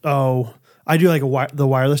 I do like the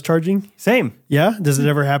wireless charging. Same. Yeah. Does it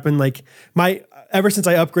ever happen? Like ever since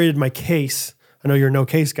I upgraded my case, I know you're a no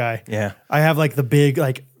case guy. Yeah. I have like the big,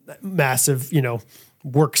 like massive,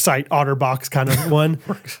 work site OtterBox kind of one.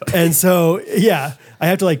 And so, yeah, I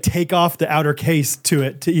have to like take off the outer case to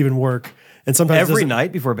it to even work. And sometimes every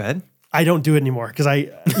night before bed. I don't do it anymore because I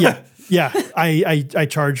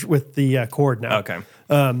charge with the cord now. Okay.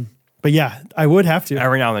 But yeah, I would have to.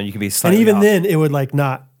 Every now and then you can be slightly and even off. then it would like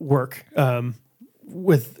not work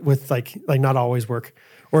with like not always work,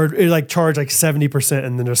 or it like charge like 70%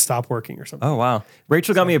 and then just stop working or something. Oh wow,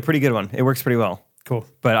 Rachel got me a pretty good one. It works pretty well. Cool.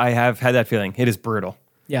 But I have had that feeling. It is brutal.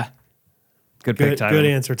 Yeah. Good pick, Timon. Good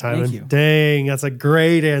answer, Timon. Thank you. Dang, that's a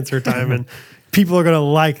great answer, Timon. People are gonna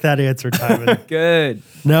like that answer, Timon. Good.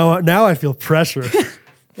 Now I feel pressure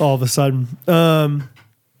all of a sudden.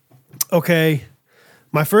 Okay.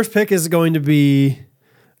 My first pick is going to be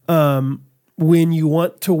when you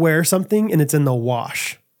want to wear something and it's in the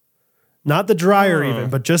wash. Not the dryer even,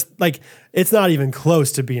 but just like it's not even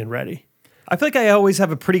close to being ready. I feel like I always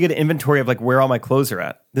have a pretty good inventory of like where all my clothes are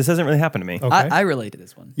at. This hasn't really happened to me. Okay. I relate to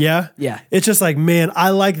this one. Yeah? Yeah. It's just like, man, I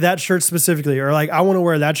like that shirt specifically, or like I want to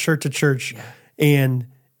wear that shirt to church. Yeah. And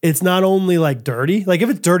it's not only like dirty. Like if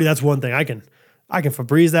it's dirty, that's one thing. I can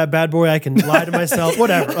Febreze that bad boy. I can lie to myself,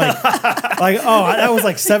 whatever. That was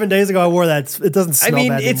like 7 days ago. I wore that. It doesn't smell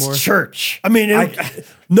bad anymore. It's church. I mean,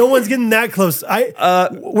 no one's getting that close.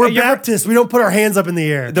 We're Baptists. We don't put our hands up in the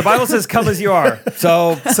air. The Bible says, "Come as you are."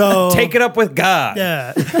 So take it up with God.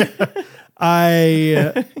 Yeah.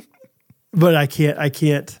 But I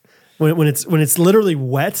can't. When it's literally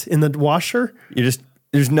wet in the washer,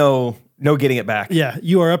 there's no getting it back. Yeah,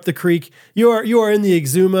 you are up the creek. You are in the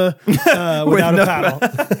Exuma without a paddle.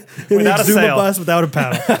 In the Exuma bus without a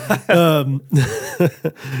paddle.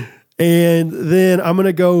 And then I'm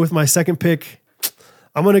gonna go with my second pick.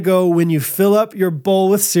 I'm gonna go when you fill up your bowl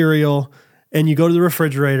with cereal and you go to the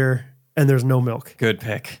refrigerator and there's no milk. Good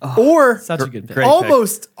pick. Or such a good pick.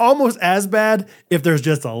 Almost as bad if there's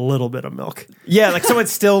just a little bit of milk. Yeah, like someone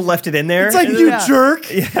still left it in there. It's like, you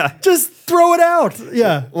jerk. Yeah. Just throw it out.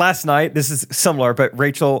 Yeah. Last night, this is similar, but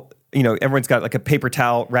Rachel, everyone's got like a paper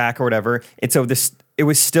towel rack or whatever. And so it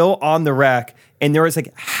was still on the rack and there was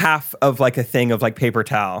like half of like a thing of like paper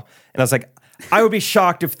towel. And I was like, I would be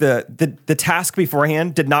shocked if the task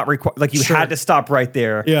beforehand did not require, like you had to stop right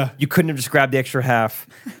there. Yeah. You couldn't have just grabbed the extra half,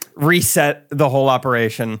 reset the whole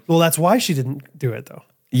operation. Well, that's why she didn't do it though.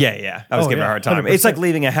 Yeah. I was giving her a hard time. 100%. It's like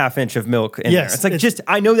leaving a half inch of milk in there. It's like,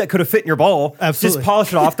 I know that could have fit in your bowl. Absolutely. Just polish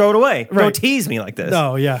it off, throw it away. Right. Don't tease me like this.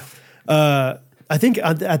 No, yeah. I think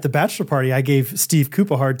at the bachelor party, I gave Steve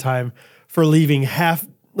Coop a hard time for leaving half.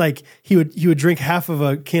 Like he would drink half of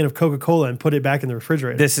a can of Coca-Cola and put it back in the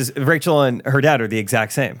refrigerator. This is Rachel and her dad are the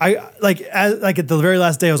exact same. I like at the very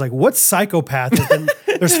last day, I was like, "What psychopath?"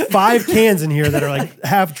 There's 5 cans in here that are like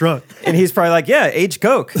half drunk, and he's probably like, "Yeah, aged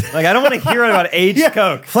Coke." Like I don't want to hear about aged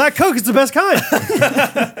Coke. Flat Coke is the best kind.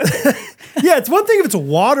 Yeah, it's one thing if it's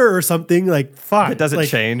water or something. Like fine, It doesn't like,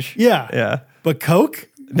 change. Yeah, but Coke.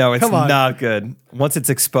 No, it's Come on. not good. Once it's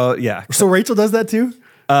exposed, yeah. So Rachel does that too.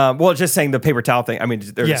 Well, just saying the paper towel thing. I mean,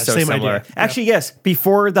 they're so same similar. idea. Actually, yes.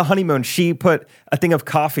 Before the honeymoon, she put a thing of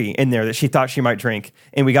coffee in there that she thought she might drink.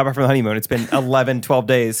 And we got back from the honeymoon. It's been 11, 12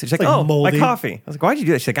 days. She's like, oh, moldy. my coffee. I was like, why'd you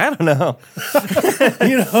do that? She's like, I don't know.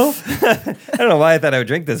 You know, I don't know why I thought I would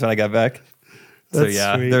drink this when I got back. So, That's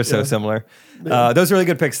yeah, sweet, they're so yeah. similar. Those are really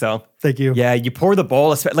good picks, though. Thank you. Yeah, you pour the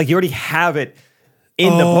bowl. Like, you already have it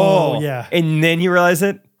in the bowl. Yeah. And then you realize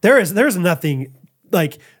it. There's nothing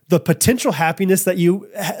like the potential happiness that you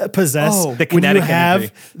possess The when you kinetic have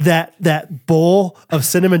energy. that bowl of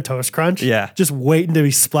Cinnamon Toast Crunch, Yeah. just waiting to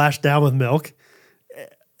be splashed down with milk,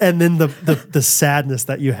 and then the sadness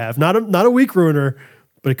that you have. Not a week ruiner,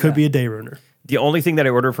 but it could be a day ruiner. The only thing that I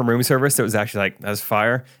ordered from room service that was actually like, that was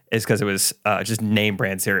fire, is because it was just name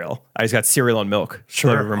brand cereal. I just got cereal and milk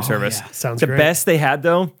delivered room service. yeah. Sounds the great. best they had,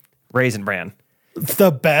 though, Raisin Bran.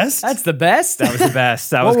 The best. That's the best. That was the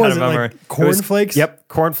best. That What was kind was of it, a like bummer. cornflakes? Yep,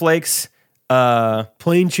 cornflakes.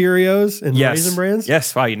 Plain Cheerios and Yes. Raisin Brans.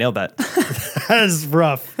 Yes, wow, you nailed that. That is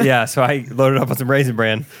rough. Yeah, so I loaded up on some Raisin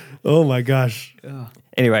Bran. Oh my gosh.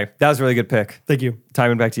 Anyway, that was a really good pick. Thank you.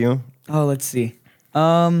 Timon, back to you. Oh, let's see.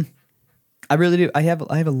 I really do. I have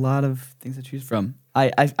a lot of things to choose from. I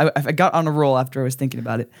got on a roll after I was thinking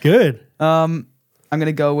about it. Good. I'm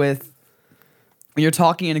gonna go with when you're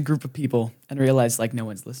talking in a group of people and realize like no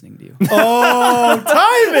one's listening to you. Oh,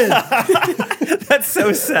 Timon. That's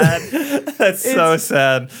so sad. That's so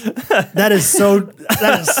sad. That is so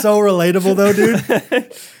relatable though,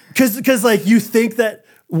 dude. Because like you think that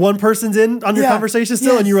one person's in on your Yeah. conversation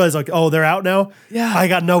still, Yes. and you realize like, oh, they're out now. Yeah. I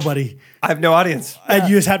got nobody, I have no audience. and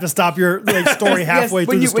you just have to stop your like story halfway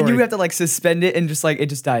through when the you story. when you have to like suspend it and just like it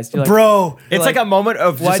just dies. You're like, Bro, It's like, like, a moment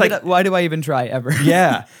of why just like, why do I even try ever?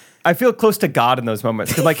 yeah. I feel close to God in those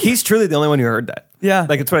moments because like he's truly the only one who heard that. Yeah.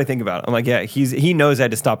 Like it's what I think about. I'm like, yeah, he knows I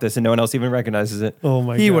had to stop this and no one else even recognizes it. oh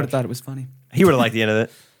my, He gosh. would have thought it was funny. He would have liked the end of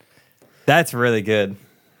it. That's really good.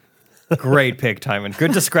 Great pick, Timon.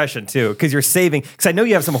 Good discretion too, because you're saving. Because I know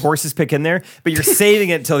you have some horses pick in there, but you're saving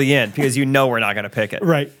it until the end because you know we're not going to pick it.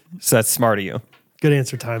 Right. So that's smart of you. Good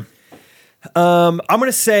answer, time. I'm going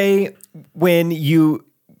to say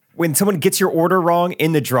when someone gets your order wrong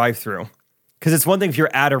in the drive-through, because it's one thing if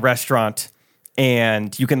you're at a restaurant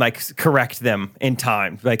and you can like correct them in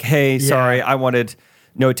time, like, hey, sorry, I wanted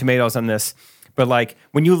no tomatoes on this. But like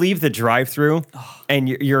when you leave the drive-through and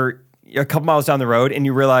you're a couple miles down the road and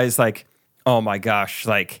you realize like, oh my gosh,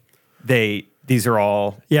 like these are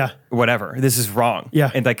all whatever. This is wrong.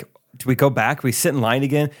 Yeah. And like, do we go back? We sit in line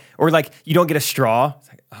again? Or like you don't get a straw. It's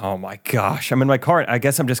like, oh my gosh, I'm in my car. I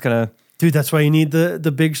guess I'm just gonna Dude, that's why you need the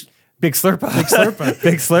big Slurpa. Big Slurpa.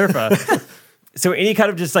 Big Slurpa. So any kind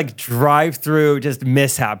of just like drive-through just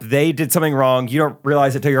mishap. They did something wrong. You don't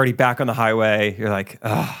realize it until you're already back on the highway. You're like,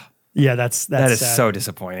 oh, Yeah, that's that is sad. so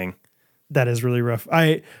disappointing. That is really rough.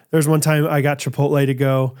 There's one time I got Chipotle to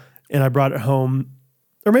go and I brought it home,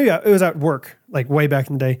 or maybe it was at work, like way back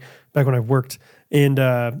in the day, back when I worked. And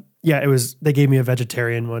they gave me a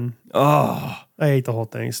vegetarian one. Oh, I ate the whole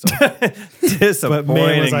thing still. disappointing. But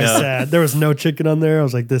man, was I though. sad. There was no chicken on there. I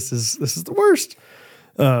was like, this is the worst.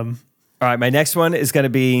 All right, my next one is going to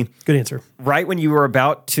be Good answer. right when you were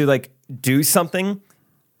about to like do something,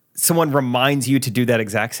 someone reminds you to do that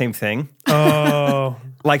exact same thing. Oh,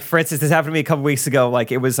 Like, for instance, this happened to me a couple weeks ago.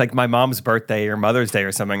 Like, it was like my mom's birthday or Mother's Day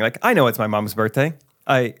or something. Like, I know it's my mom's birthday.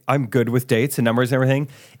 I'm good with dates and numbers and everything.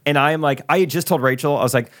 And I am like, I had just told Rachel, I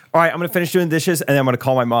was like, all right, I'm going to finish doing dishes and then I'm going to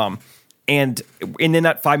call my mom. And in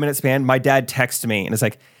that 5-minute span, my dad texted me and is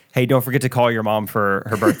like, hey, don't forget to call your mom for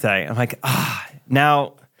her birthday. I'm like,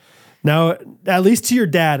 now at least to your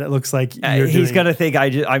dad, it looks like he's going to think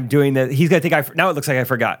I'm doing that. He's going to think now it looks like I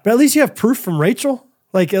forgot. But at least you have proof from Rachel.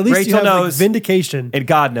 Like at least Rachel you have knows. like, vindication. And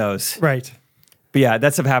God knows. Right. But yeah,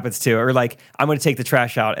 that stuff happens too. Or like, I'm going to take the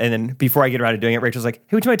trash out. And then before I get around to doing it, Rachel's like,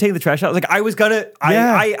 hey, would you mind taking the trash out? I was like, I was going to,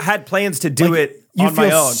 I had plans to do it You on my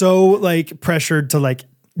feel own. so like pressured to like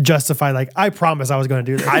justify, like, I promise I was going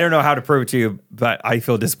to do this. I don't know how to prove it to you, but I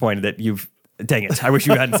feel disappointed that dang it. I wish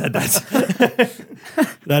you hadn't said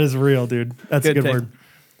that. That is real, dude. That's a good pick. word.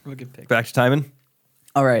 Real good pick. Back to Timon.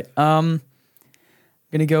 All right. Gonna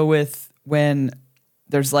go with when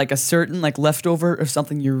there's like a certain like leftover of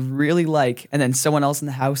something you really like, and then someone else in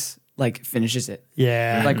the house like finishes it.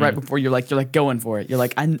 Yeah. Like right before you're like going for it. You're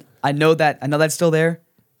like, I know that's still there.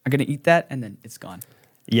 I'm gonna eat that, and then it's gone.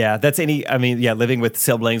 Yeah, living with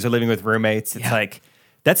siblings or living with roommates, it's like,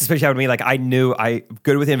 that's especially how with me. Like, I'm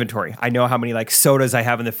good with inventory. I know how many like sodas I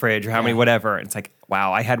have in the fridge or how many whatever. It's like,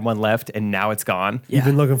 wow, I had one left and now it's gone. You've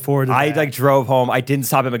been looking forward to that. I like drove home. I didn't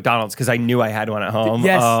stop at McDonald's because I knew I had one at home.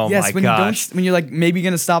 Yes, oh yes. my gosh. When you're like maybe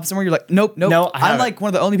gonna stop somewhere, you're like, nope. No, I'm like one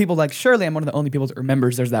of the only people. Like, surely I'm one of the only people that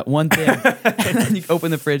remembers there's that one thing. And then you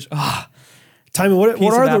open the fridge. Oh, Timon, what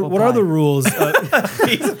are the rules?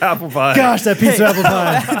 Piece of apple pie. Gosh, that piece of apple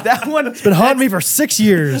pie. that one. It's been haunting me for 6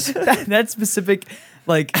 years. That specific,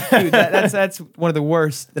 like, dude, that's one of the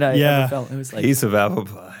worst that I ever felt. It was like piece of apple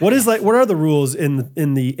pie. What are the rules in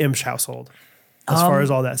the Imsh household as far as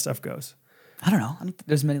all that stuff goes? I don't know. I don't think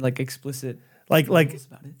there's many like explicit like rules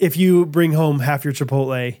about it. if you bring home half your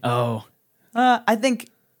Chipotle, I think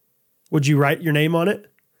would you write your name on it?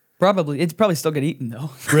 it's probably still get eaten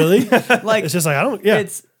though. Really? Like it's just like I don't. Yeah,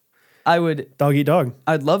 I would dog eat dog.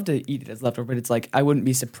 I'd love to eat it as leftover, but it's like I wouldn't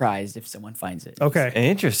be surprised if someone finds it. Okay,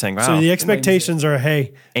 interesting. Wow. So the expectations are,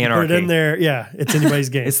 hey, anarchy. Put it in there. Yeah, it's anybody's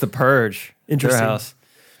game. It's the purge. Interesting. Their house.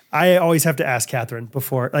 I always have to ask Catherine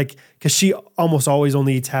before, like, because she almost always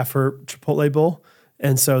only eats half her Chipotle bowl,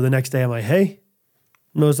 and so the next day I'm like, hey,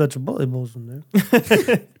 notice that Chipotle bowl's in there.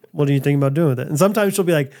 What do you think about doing with it? And sometimes she'll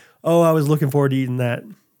be like, oh, I was looking forward to eating that.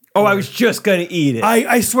 Oh, I was just going to eat it.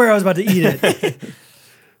 I swear I was about to eat it.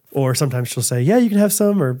 Or sometimes she'll say, yeah, you can have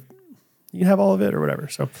some, or you can have all of it, or whatever.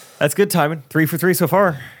 So that's good, Timon. 3 for 3 so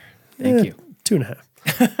far. Thank you.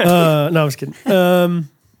 2.5. No, I was kidding.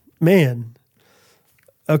 Man.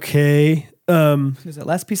 Okay. There's that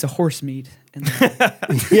last piece of horse meat.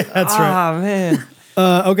 Yeah, that's right. Oh, man.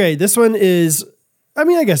 Okay, this one is, I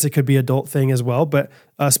mean, I guess it could be adult thing as well, but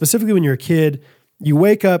specifically when you're a kid, you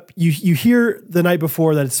wake up, you hear the night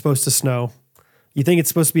before that it's supposed to snow. You think it's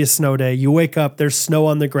supposed to be a snow day. You wake up, there's snow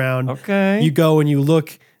on the ground. Okay. You go and you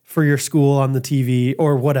look for your school on the TV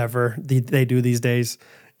or whatever they do these days,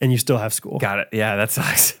 and you still have school. Got it. Yeah, that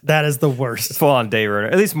sucks. That is the worst. Full on day ruiner.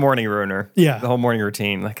 At least morning ruiner. Yeah. The whole morning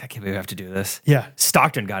routine. Like, I can't believe we have to do this. Yeah.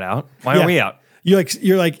 Stockton got out. Why aren't we out?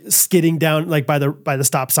 You're like skidding down like by the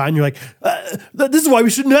stop sign. You're like, this is why we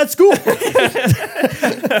shouldn't have school.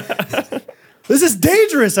 This is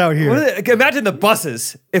dangerous out here. Imagine the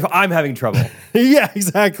buses if I'm having trouble. Yeah,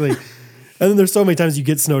 exactly. And then there's so many times you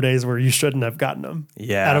get snow days where you shouldn't have gotten them.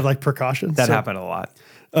 Yeah. Out of like precautions. That happened a lot.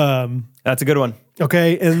 That's a good one.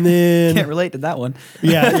 Okay. And then Can't relate to that one.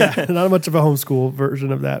 yeah. Not much of a homeschool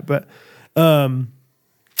version of that, but I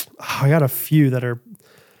got a few that are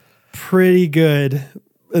pretty good.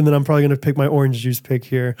 And then I'm probably going to pick my orange juice pick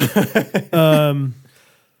here. I'm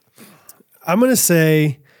going to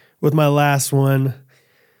say with my last one,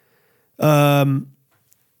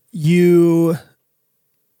 you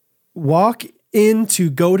walk in to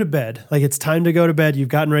go to bed. Like it's time to go to bed. You've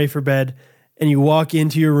gotten ready for bed and you walk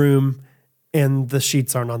into your room and the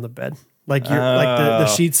sheets aren't on the bed. Like you're like the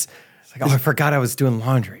sheets. It's like, oh, I forgot I was doing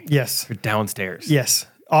laundry. Yes. You're downstairs. Yes.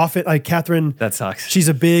 Often like Catherine. That sucks. She's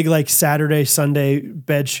a big like Saturday, Sunday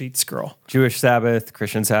bed sheets girl. Jewish Sabbath,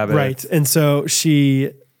 Christian Sabbath. Right. And so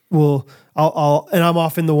she will, and I'm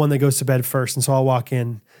often the one that goes to bed first. And so I'll walk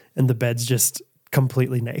in and the bed's just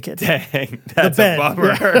completely naked. Dang. That's a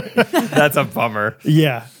bummer. Yeah. That's a bummer.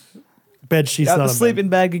 Yeah. Bed sheets. Got not the on sleeping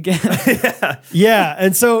bag again. Yeah.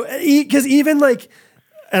 And so, because even like,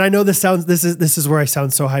 and I know this is where I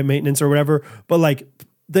sound so high maintenance or whatever, but like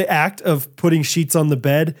the act of putting sheets on the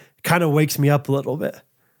bed kind of wakes me up a little bit.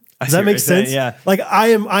 Does that make sense? Saying, yeah. Like I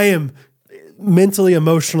am mentally,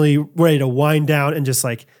 emotionally ready to wind down and just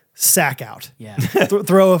like sack out. Yeah.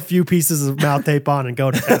 Throw a few pieces of mouth tape on and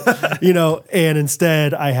go to bed, and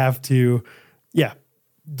instead I have to,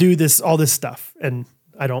 do all this stuff. And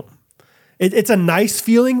I don't, it's a nice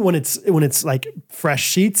feeling when it's like fresh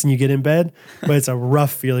sheets and you get in bed, but it's a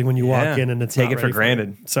rough feeling when you walk in and it's take not it for ready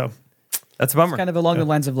granted. So that's a bummer. It's kind of along the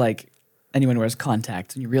lines of like anyone wears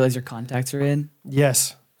contacts and you realize your contacts are in.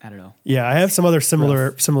 yes. I don't know. Yeah. I have some other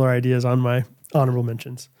similar ideas on my honorable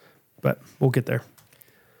mentions, but we'll get there.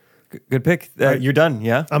 Good pick. You're done.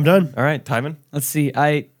 Yeah. I'm done. All right, Timon. Let's see.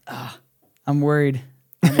 I'm worried.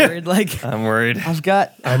 Like I'm worried. I've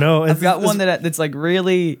got one that's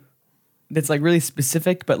really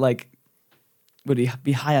specific, but like would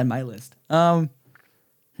be high on my list. I'll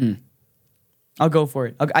go for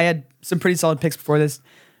it. I had some pretty solid picks before this.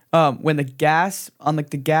 When the gas on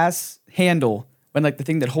like the gas handle, when like the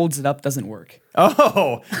thing that holds it up doesn't work.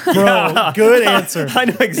 Oh, bro, good answer. I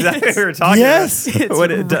know exactly what you're talking yes,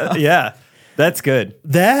 about. Yeah. That's good.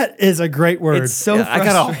 That is a great word. It's so I frustrating.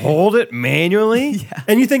 gotta hold it manually.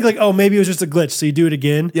 And you think like, oh, maybe it was just a glitch. So you do it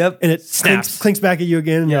again. Yep. And it Snaps. clinks back at you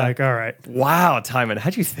again. And you're Yeah. like, all right, Wow, Timon,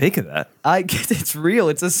 how'd you think of that? I guess it's real.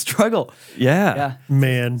 It's a struggle. Yeah. Yeah.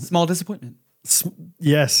 man. Small disappointment.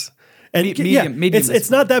 Yes. And medium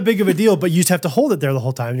it's not that big of a deal, but you just have to hold it there the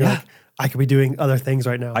whole time. You're like, I could be doing other things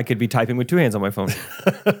right now. I could be typing with 2 hands on my phone.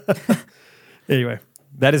 Anyway,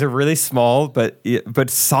 That is a really small but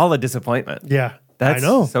solid disappointment. yeah, That's I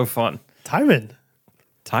know. so fun. Timon.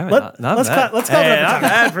 Timon, Let's bad. let's clap it up Not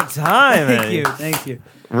bad for Timon. Thank you.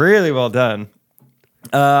 Really well done.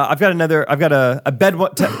 I've got a bed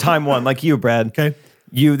time one like you, Brad. Okay.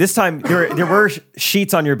 You this time there were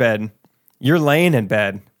sheets on your bed. You're laying in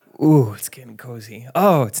bed. Ooh, it's getting cozy.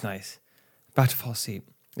 Oh, it's nice. About to fall asleep,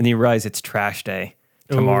 and you realize it's trash day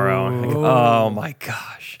tomorrow. And you're like, oh my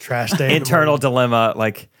gosh, Trash day. internal dilemma.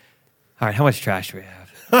 Like, all right, how much trash do we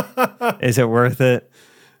have? Is it worth it?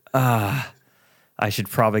 I should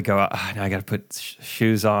probably go out. Now I got to put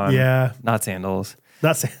shoes on. Yeah. Not sandals.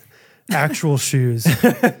 Not saying actual shoes.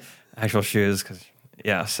 Actual shoes.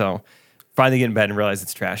 So finally get in bed and realize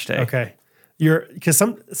it's trash day. Okay.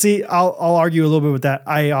 I'll argue a little bit with that.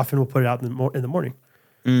 I often will put it out in the morning.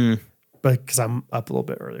 But because I'm up a little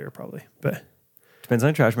bit earlier probably. But Depends on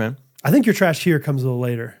the trash man. I think your trash here comes a little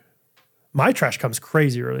later. My trash comes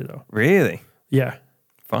crazy early though. Really? Yeah.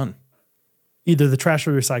 Fun. Either the trash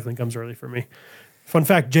or the recycling comes early for me. Fun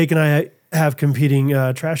fact, Jake and I have competing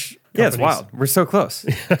trash Yeah, it's companies. wild. We're so close.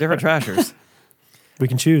 Different trashers. We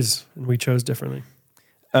can choose, and we chose differently.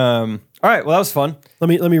 All right. Well, that was fun. Let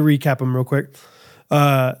me recap them real quick.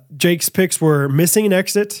 Jake's picks were missing an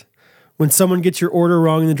exit, when someone gets your order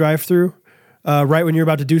wrong in the drive-thru, right when you're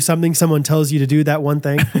about to do something, someone tells you to do that one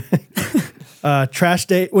thing. Trash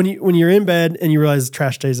day when you're in bed and you realize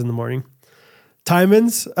trash day's in the morning.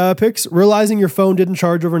 Timon's picks: realizing your phone didn't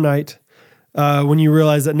charge overnight, when you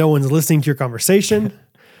realize that no one's listening to your conversation.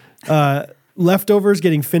 Leftovers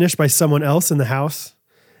getting finished by someone else in the house,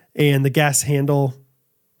 and the gas handle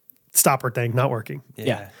stopper thing not working.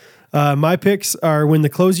 Yeah. My picks are when the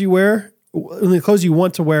clothes you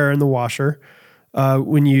want to wear are in the washer,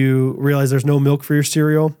 when you realize there's no milk for your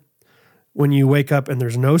cereal, when you wake up and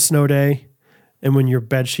there's no snow day, and when your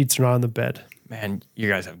bed sheets are not on the bed. Man, you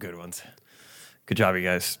guys have good ones. Good job, you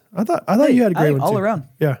guys. I thought you had a great one all too. around.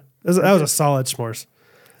 Yeah, that was a solid s'mores.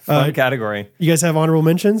 Fun category. You guys have honorable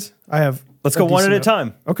mentions? I have. Let's go one at a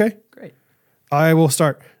time. Okay, Great. I will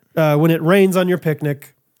start. When it rains on your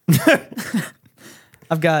picnic.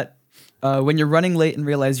 I've got when you're running late and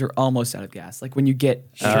realize you're almost out of gas. Like when you get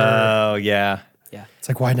Oh, yeah. yeah. It's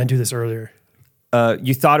like, why didn't I do this earlier?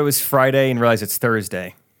 You thought it was Friday and realized it's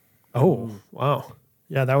Thursday. Oh, wow.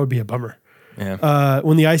 Yeah, that would be a bummer. Yeah.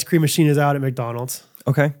 When the ice cream machine is out at McDonald's.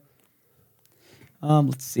 Okay.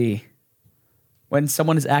 Let's see. When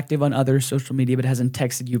someone is active on other social media but hasn't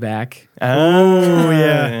texted you back. Oh,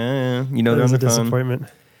 yeah. You know That they're was on a their phone. disappointment.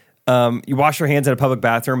 You wash your hands in a public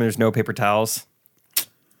bathroom and there's no paper towels.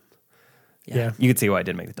 Yeah. You can see why I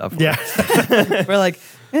didn't make the top four. Yeah. We're like,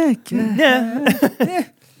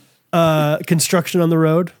 Construction on the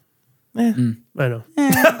road. I know.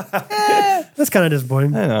 That's kind of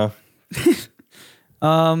disappointing. I know.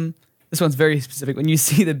 this one's very specific. When you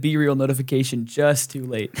see the Be Real notification just too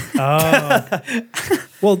late.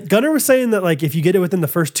 Well, Gunnar was saying that like if you get it within the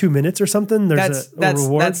first 2 minutes or something, there's a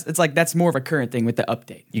reward. That's more of a current thing with the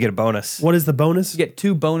update. You get a bonus. What is the bonus? You get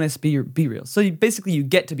 2 bonus Be Real. So you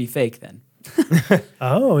get to be fake then.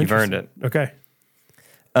 Oh, You've earned it. Okay.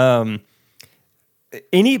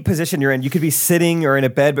 Any position you're in, you could be sitting or in a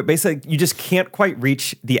bed, but basically you just can't quite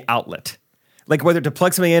reach the outlet. Like whether to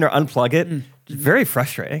plug something in or unplug it, very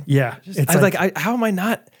frustrating. Yeah. I was like, how am I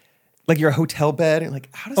not? Like you're a hotel bed, and like,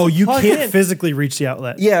 how does it you plug can't in? physically reach the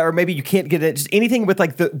outlet. Yeah, or maybe you can't get it. Just anything with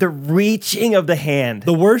like the reaching of the hand.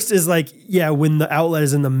 The worst is like, when the outlet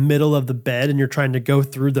is in the middle of the bed and you're trying to go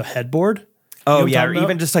through the headboard. Oh, what I'm yeah, or talking about?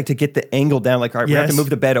 even just like to get the angle down. Like, all right, we have to Yes. move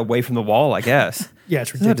the bed away from the wall, I guess. Yeah,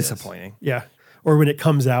 it's So ridiculous. disappointing. Yeah. Or when it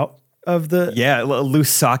comes out of the Yeah, a loose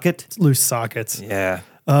socket. loose sockets. Yeah.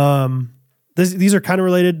 These are kind of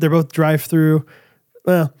related. They're both drive-through.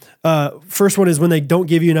 Well, first one is when they don't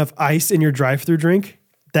give you enough ice in your drive-through drink.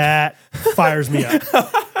 That fires me up.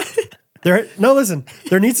 Listen.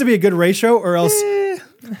 There needs to be a good ratio, or else.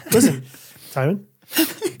 Listen, Simon,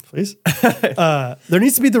 please. There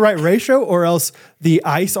needs to be the right ratio, or else the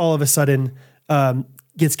ice all of a sudden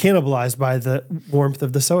gets cannibalized by the warmth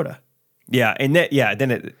of the soda, Yeah, and then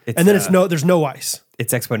there's no ice.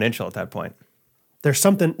 it's exponential at that point. There's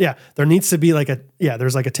something, there needs to be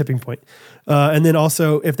there's like a tipping point. And then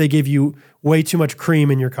also if they give you way too much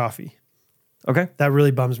cream in your coffee. Okay. That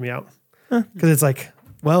really bums me out. Because it's like,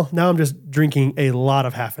 well, now I'm just drinking a lot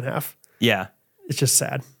of half and half. Yeah. It's just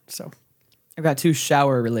sad. So I've got 2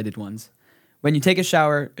 shower related ones. When you take a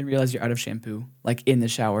shower and realize you're out of shampoo, like in the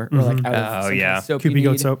shower, or like out of some kind of soap you Kewpie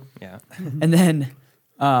goat need. soap. Yeah. And then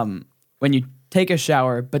when you take a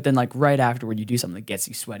shower, but then like right afterward you do something that gets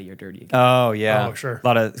you sweaty or dirty again. Oh, yeah. Oh, sure. A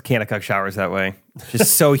lot of Kanakuk showers that way.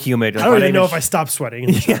 Just so humid. I don't even know if I stopped sweating.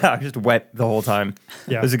 Yeah, just wet the whole time.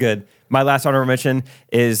 Yeah. Those are good. My last honorable mention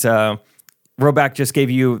is Roback just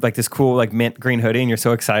gave you like this cool like mint green hoodie and you're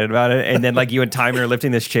so excited about it. And then like you and Timon are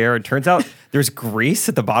lifting this chair. It turns out there's grease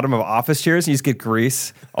at the bottom of office chairs. You just get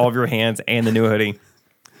grease all over your hands and the new hoodie.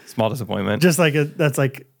 Small disappointment. Just like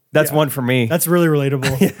that's one for me. That's really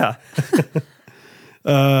relatable.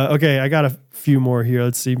 Yeah. Okay, I got a few more here.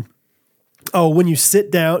 Let's see. Oh, when you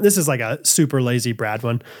sit down, this is like a super lazy Brad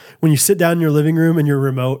one. When you sit down in your living room and your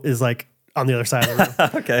remote is like on the other side of the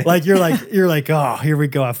room. Okay. Like you're like, oh, here we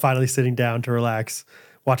go. I'm finally sitting down to relax,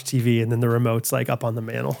 watch TV, and then the remote's like up on the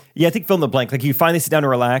mantle. Yeah, I think fill in the blank. Like you finally sit down to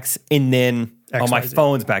relax, and then my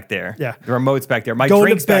phone's back there. Yeah. The remote's back there. My Going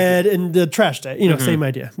drink's to bed back there. and the trash day. Same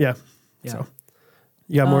idea. Yeah. So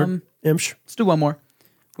you got more, Imsh? Let's do one more.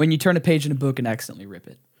 When you turn a page in a book and accidentally rip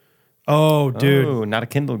it. Oh, dude. Oh, not a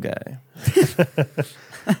Kindle guy.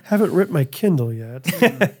 Haven't ripped my Kindle yet.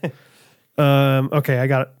 Okay, I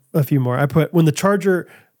got a few more. I put when the charger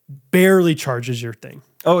barely charges your thing.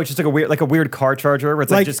 Oh, it's just like a weird car charger where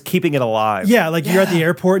it's like just keeping it alive. Yeah, like you're at the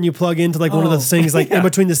airport and you plug into like one of those things like in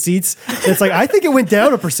between the seats. And it's like, I think it went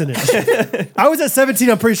down a percentage. I was at 17.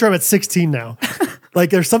 I'm pretty sure I'm at 16 now. Like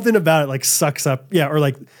there's something about it like sucks up. Yeah. Or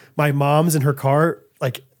like my mom's in her car,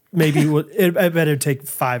 like maybe I bet it'd take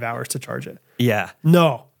 5 hours to charge it. Yeah.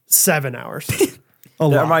 No, 7 hours.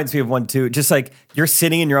 That reminds me of one too. Just like you're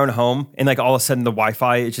sitting in your own home and like all of a sudden the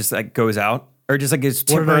Wi-Fi it just like goes out or just like it's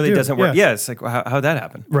temporarily doesn't work. Yeah, it's like how'd that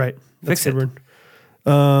happen? Right. Fix it.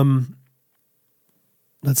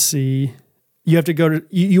 Let's see. You have to go to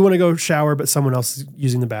you want to go shower, but someone else is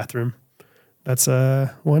using the bathroom. That's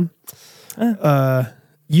one.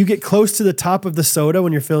 You get close to the top of the soda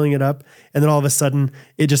when you're filling it up, and then all of a sudden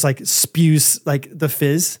it just like spews like the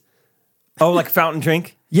fizz. Oh, like fountain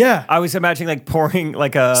drink? Yeah. I was imagining like pouring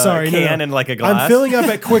like a can in like a glass. I'm filling up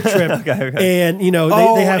at Quick Trip, okay. and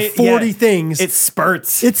they have 40 things. It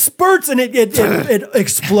spurts. It spurts, and it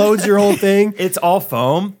explodes your whole thing. It's all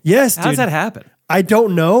foam? Yes, How does dude. that happen? I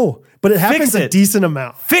don't know, but it happens a decent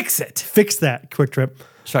amount. Fix it. Fix that, Quick Trip.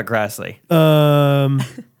 Chuck Grassley.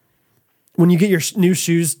 When you get your new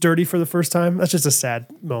shoes dirty for the first time, that's just a sad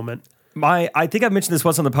moment. I think I mentioned this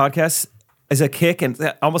once on the podcast as a kick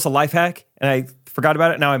and almost a life hack, and I forgot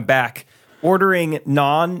about it. Now I'm back ordering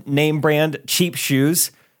non-name brand cheap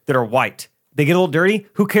shoes that are white. They get a little dirty.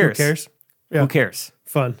 Who cares? Who cares? Yeah. Who cares?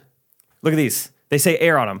 Fun. Look at these. They say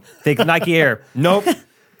Air on them. Think Nike Air. Nope.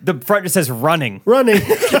 The front just says running. Running.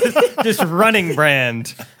 Just running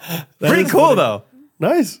brand. Pretty cool funny. though.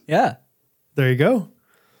 Nice. Yeah. There you go.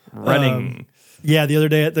 Running. Yeah, the other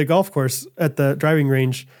day at the golf course at the driving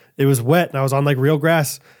range, it was wet and I was on like real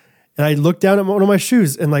grass. And I looked down at one of my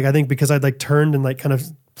shoes and like I think because I'd like turned and like kind of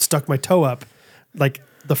stuck my toe up, like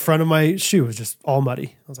the front of my shoe was just all muddy.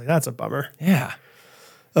 I was like, that's a bummer. Yeah.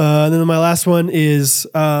 And then my last one is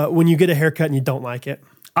when you get a haircut and you don't like it.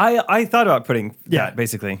 I thought about putting that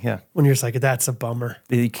basically. Yeah. When you're just like, that's a bummer.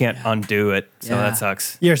 You can't undo it. So Yeah. that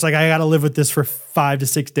sucks. Yeah, it's like I got to live with this for 5 to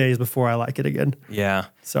 6 days before I like it again. Yeah.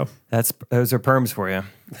 So Those are perms for you.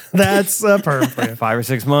 that's a perm for you. 5 or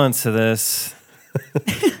 6 months of this.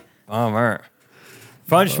 Bummer.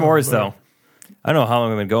 Fun s'mores though. I don't know how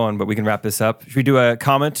long we've been going, but we can wrap this up. Should we do a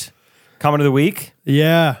comment of the week?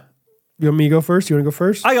 Yeah. You want me to go first? You want to go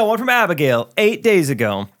first? I got one from Abigail 8 days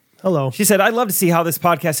ago. Hello. She said, I'd love to see how this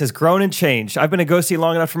podcast has grown and changed. I've been a ghostie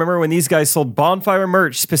long enough to remember when these guys sold bonfire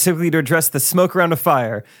merch specifically to address the smoke around a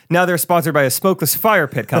fire. Now they're sponsored by a smokeless fire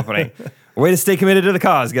pit company. Way to stay committed to the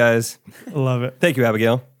cause, guys. I love it. Thank you,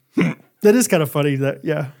 Abigail. That is kind of funny that,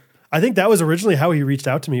 yeah. I think that was originally how he reached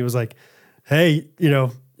out to me. He was like, hey,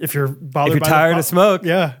 if you're bothered If you're by tired of smoke.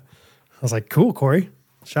 Yeah. I was like, cool, Corey.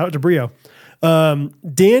 Shout out to Brio.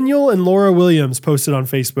 Daniel and Laura Williams posted on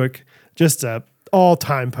Facebook, just a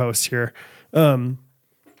all-time post here. You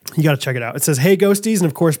got to check it out. It says, hey, Ghosties, and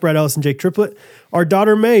of course, Brad Ellis and Jake Triplett. Our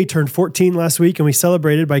daughter May turned 14 last week, and we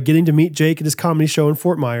celebrated by getting to meet Jake at his comedy show in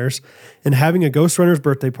Fort Myers and having a Ghost Runners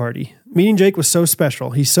birthday party. Meeting Jake was so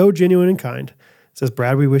special. He's so genuine and kind. It says,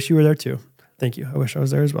 Brad, we wish you were there too. Thank you. I wish I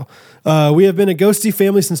was there as well. We have been a Ghosty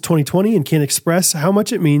family since 2020 and can't express how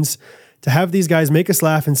much it means to have these guys make us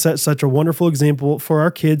laugh and set such a wonderful example for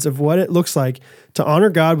our kids of what it looks like to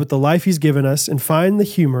honor God with the life he's given us and find the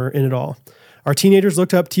humor in it all. Our teenagers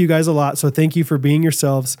looked up to you guys a lot, so thank you for being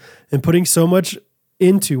yourselves and putting so much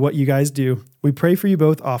into what you guys do. We pray for you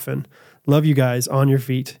both often. Love you guys on your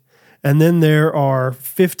feet. And then there are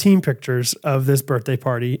 15 pictures of this birthday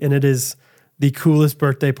party, and it is the coolest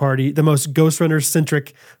birthday party, the most Ghost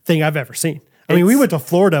Runner-centric thing I've ever seen. I mean, we went to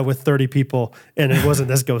Florida with 30 people, and it wasn't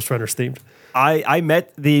this Ghost Runners themed. I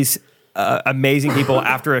met these amazing people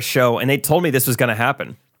after a show, and they told me this was going to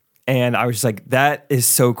happen. And I was just like, that is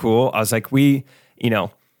so cool. I was like,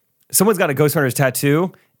 someone's got a Ghost Runners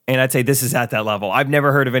tattoo, and I'd say this is at that level. I've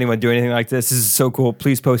never heard of anyone doing anything like this. This is so cool.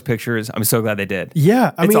 Please post pictures. I'm so glad they did.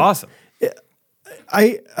 Yeah. It's awesome.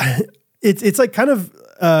 It's like kind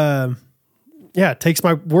of, it takes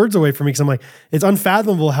my words away from me because I'm like, it's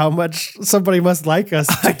unfathomable how much somebody must like us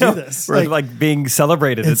to do this. We're like being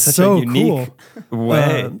celebrated. It's such a unique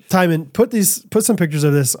way. Timon, put some pictures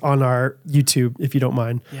of this on our YouTube if you don't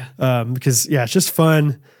mind. Yeah. Because it's just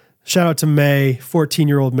fun. Shout out to May,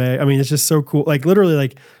 14-year-old May. I mean, it's just so cool. Like literally,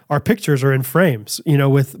 like our pictures are in frames,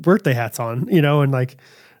 with birthday hats on, and like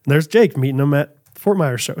there's Jake meeting them at Fort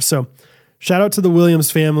Myers show. So shout out to the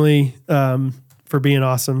Williams family for being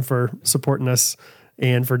awesome, for supporting us,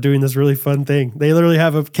 and for doing this really fun thing. They literally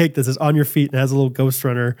have a cake that says "on your feet" and has a little Ghost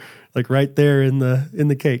Runner like right there in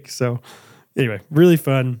the cake. So anyway, really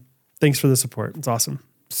fun. Thanks for the support. It's awesome.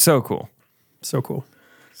 So cool. So cool.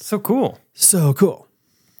 So cool. So cool.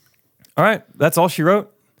 All right, that's all she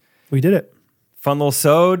wrote. We did it. Fun little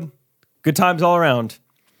sode. Good times all around.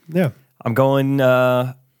 Yeah. I'm going.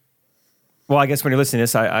 Well, I guess when you're listening to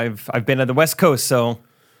this, I've been at the West Coast, so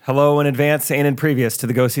hello in advance and in previous to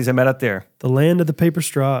the ghosties I met up there. The land of the paper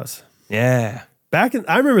straws. Yeah. I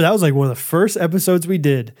remember that was like one of the first episodes we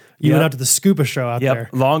did. You went out to the scuba show out there.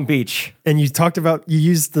 Long Beach. And you talked about, you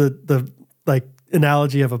used the like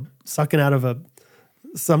analogy of sucking out of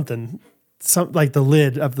something like the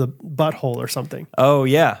lid of the butthole or something. Oh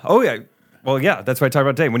yeah. Well, yeah, that's what I talked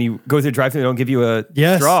about today. When you go through the drive-thru, they don't give you a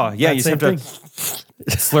straw. Yeah, you just have to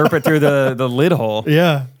slurp it through the lid hole.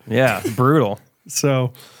 Yeah. Yeah, brutal.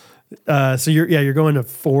 So you're going to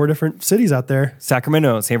 4 different cities out there.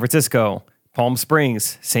 Sacramento, San Francisco, Palm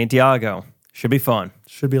Springs, Santiago. Should be fun.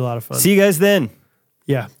 Should be a lot of fun. See you guys then.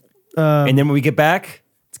 Yeah. And then when we get back,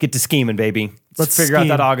 let's get to scheming, baby. Let's figure out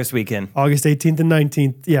that August weekend. August 18th and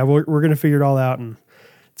 19th. Yeah, we're going to figure it all out, and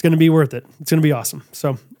it's going to be worth it. It's going to be awesome.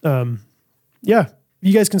 So,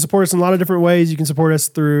 you guys can support us in a lot of different ways. You can support us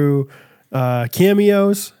through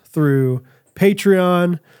cameos, through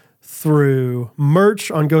Patreon, through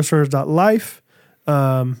merch on ghostrunners.life,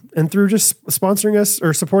 and through just sponsoring us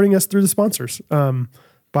or supporting us through the sponsors.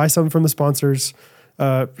 Buy something from the sponsors.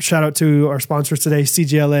 Shout out to our sponsors today,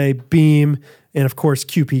 CGLA, Beam, and of course,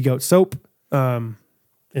 QP Goat Soap. And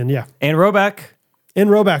Roback. And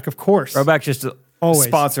Roback, of course. Roback just always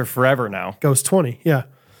sponsor forever now. Ghost 20, yeah.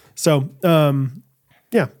 So,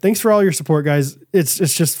 thanks for all your support, guys. It's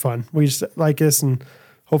just fun. We just like this, and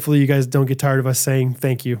hopefully you guys don't get tired of us saying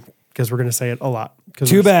thank you, because we're going to say it a lot.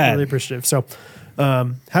 Too bad. Really appreciative. So,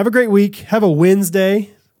 have a great week. Have a Wednesday.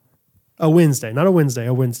 A Wednesday.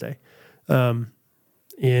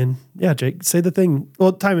 And Jake, say the thing.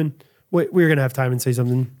 Well, Timon, wait, we're going to have Timon say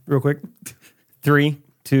something real quick. 3,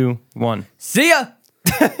 2, 1. See ya.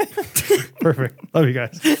 Perfect. Love you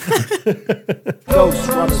guys. Ghost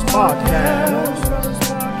Runners Podcast.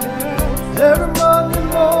 Every Monday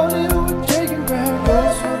morning.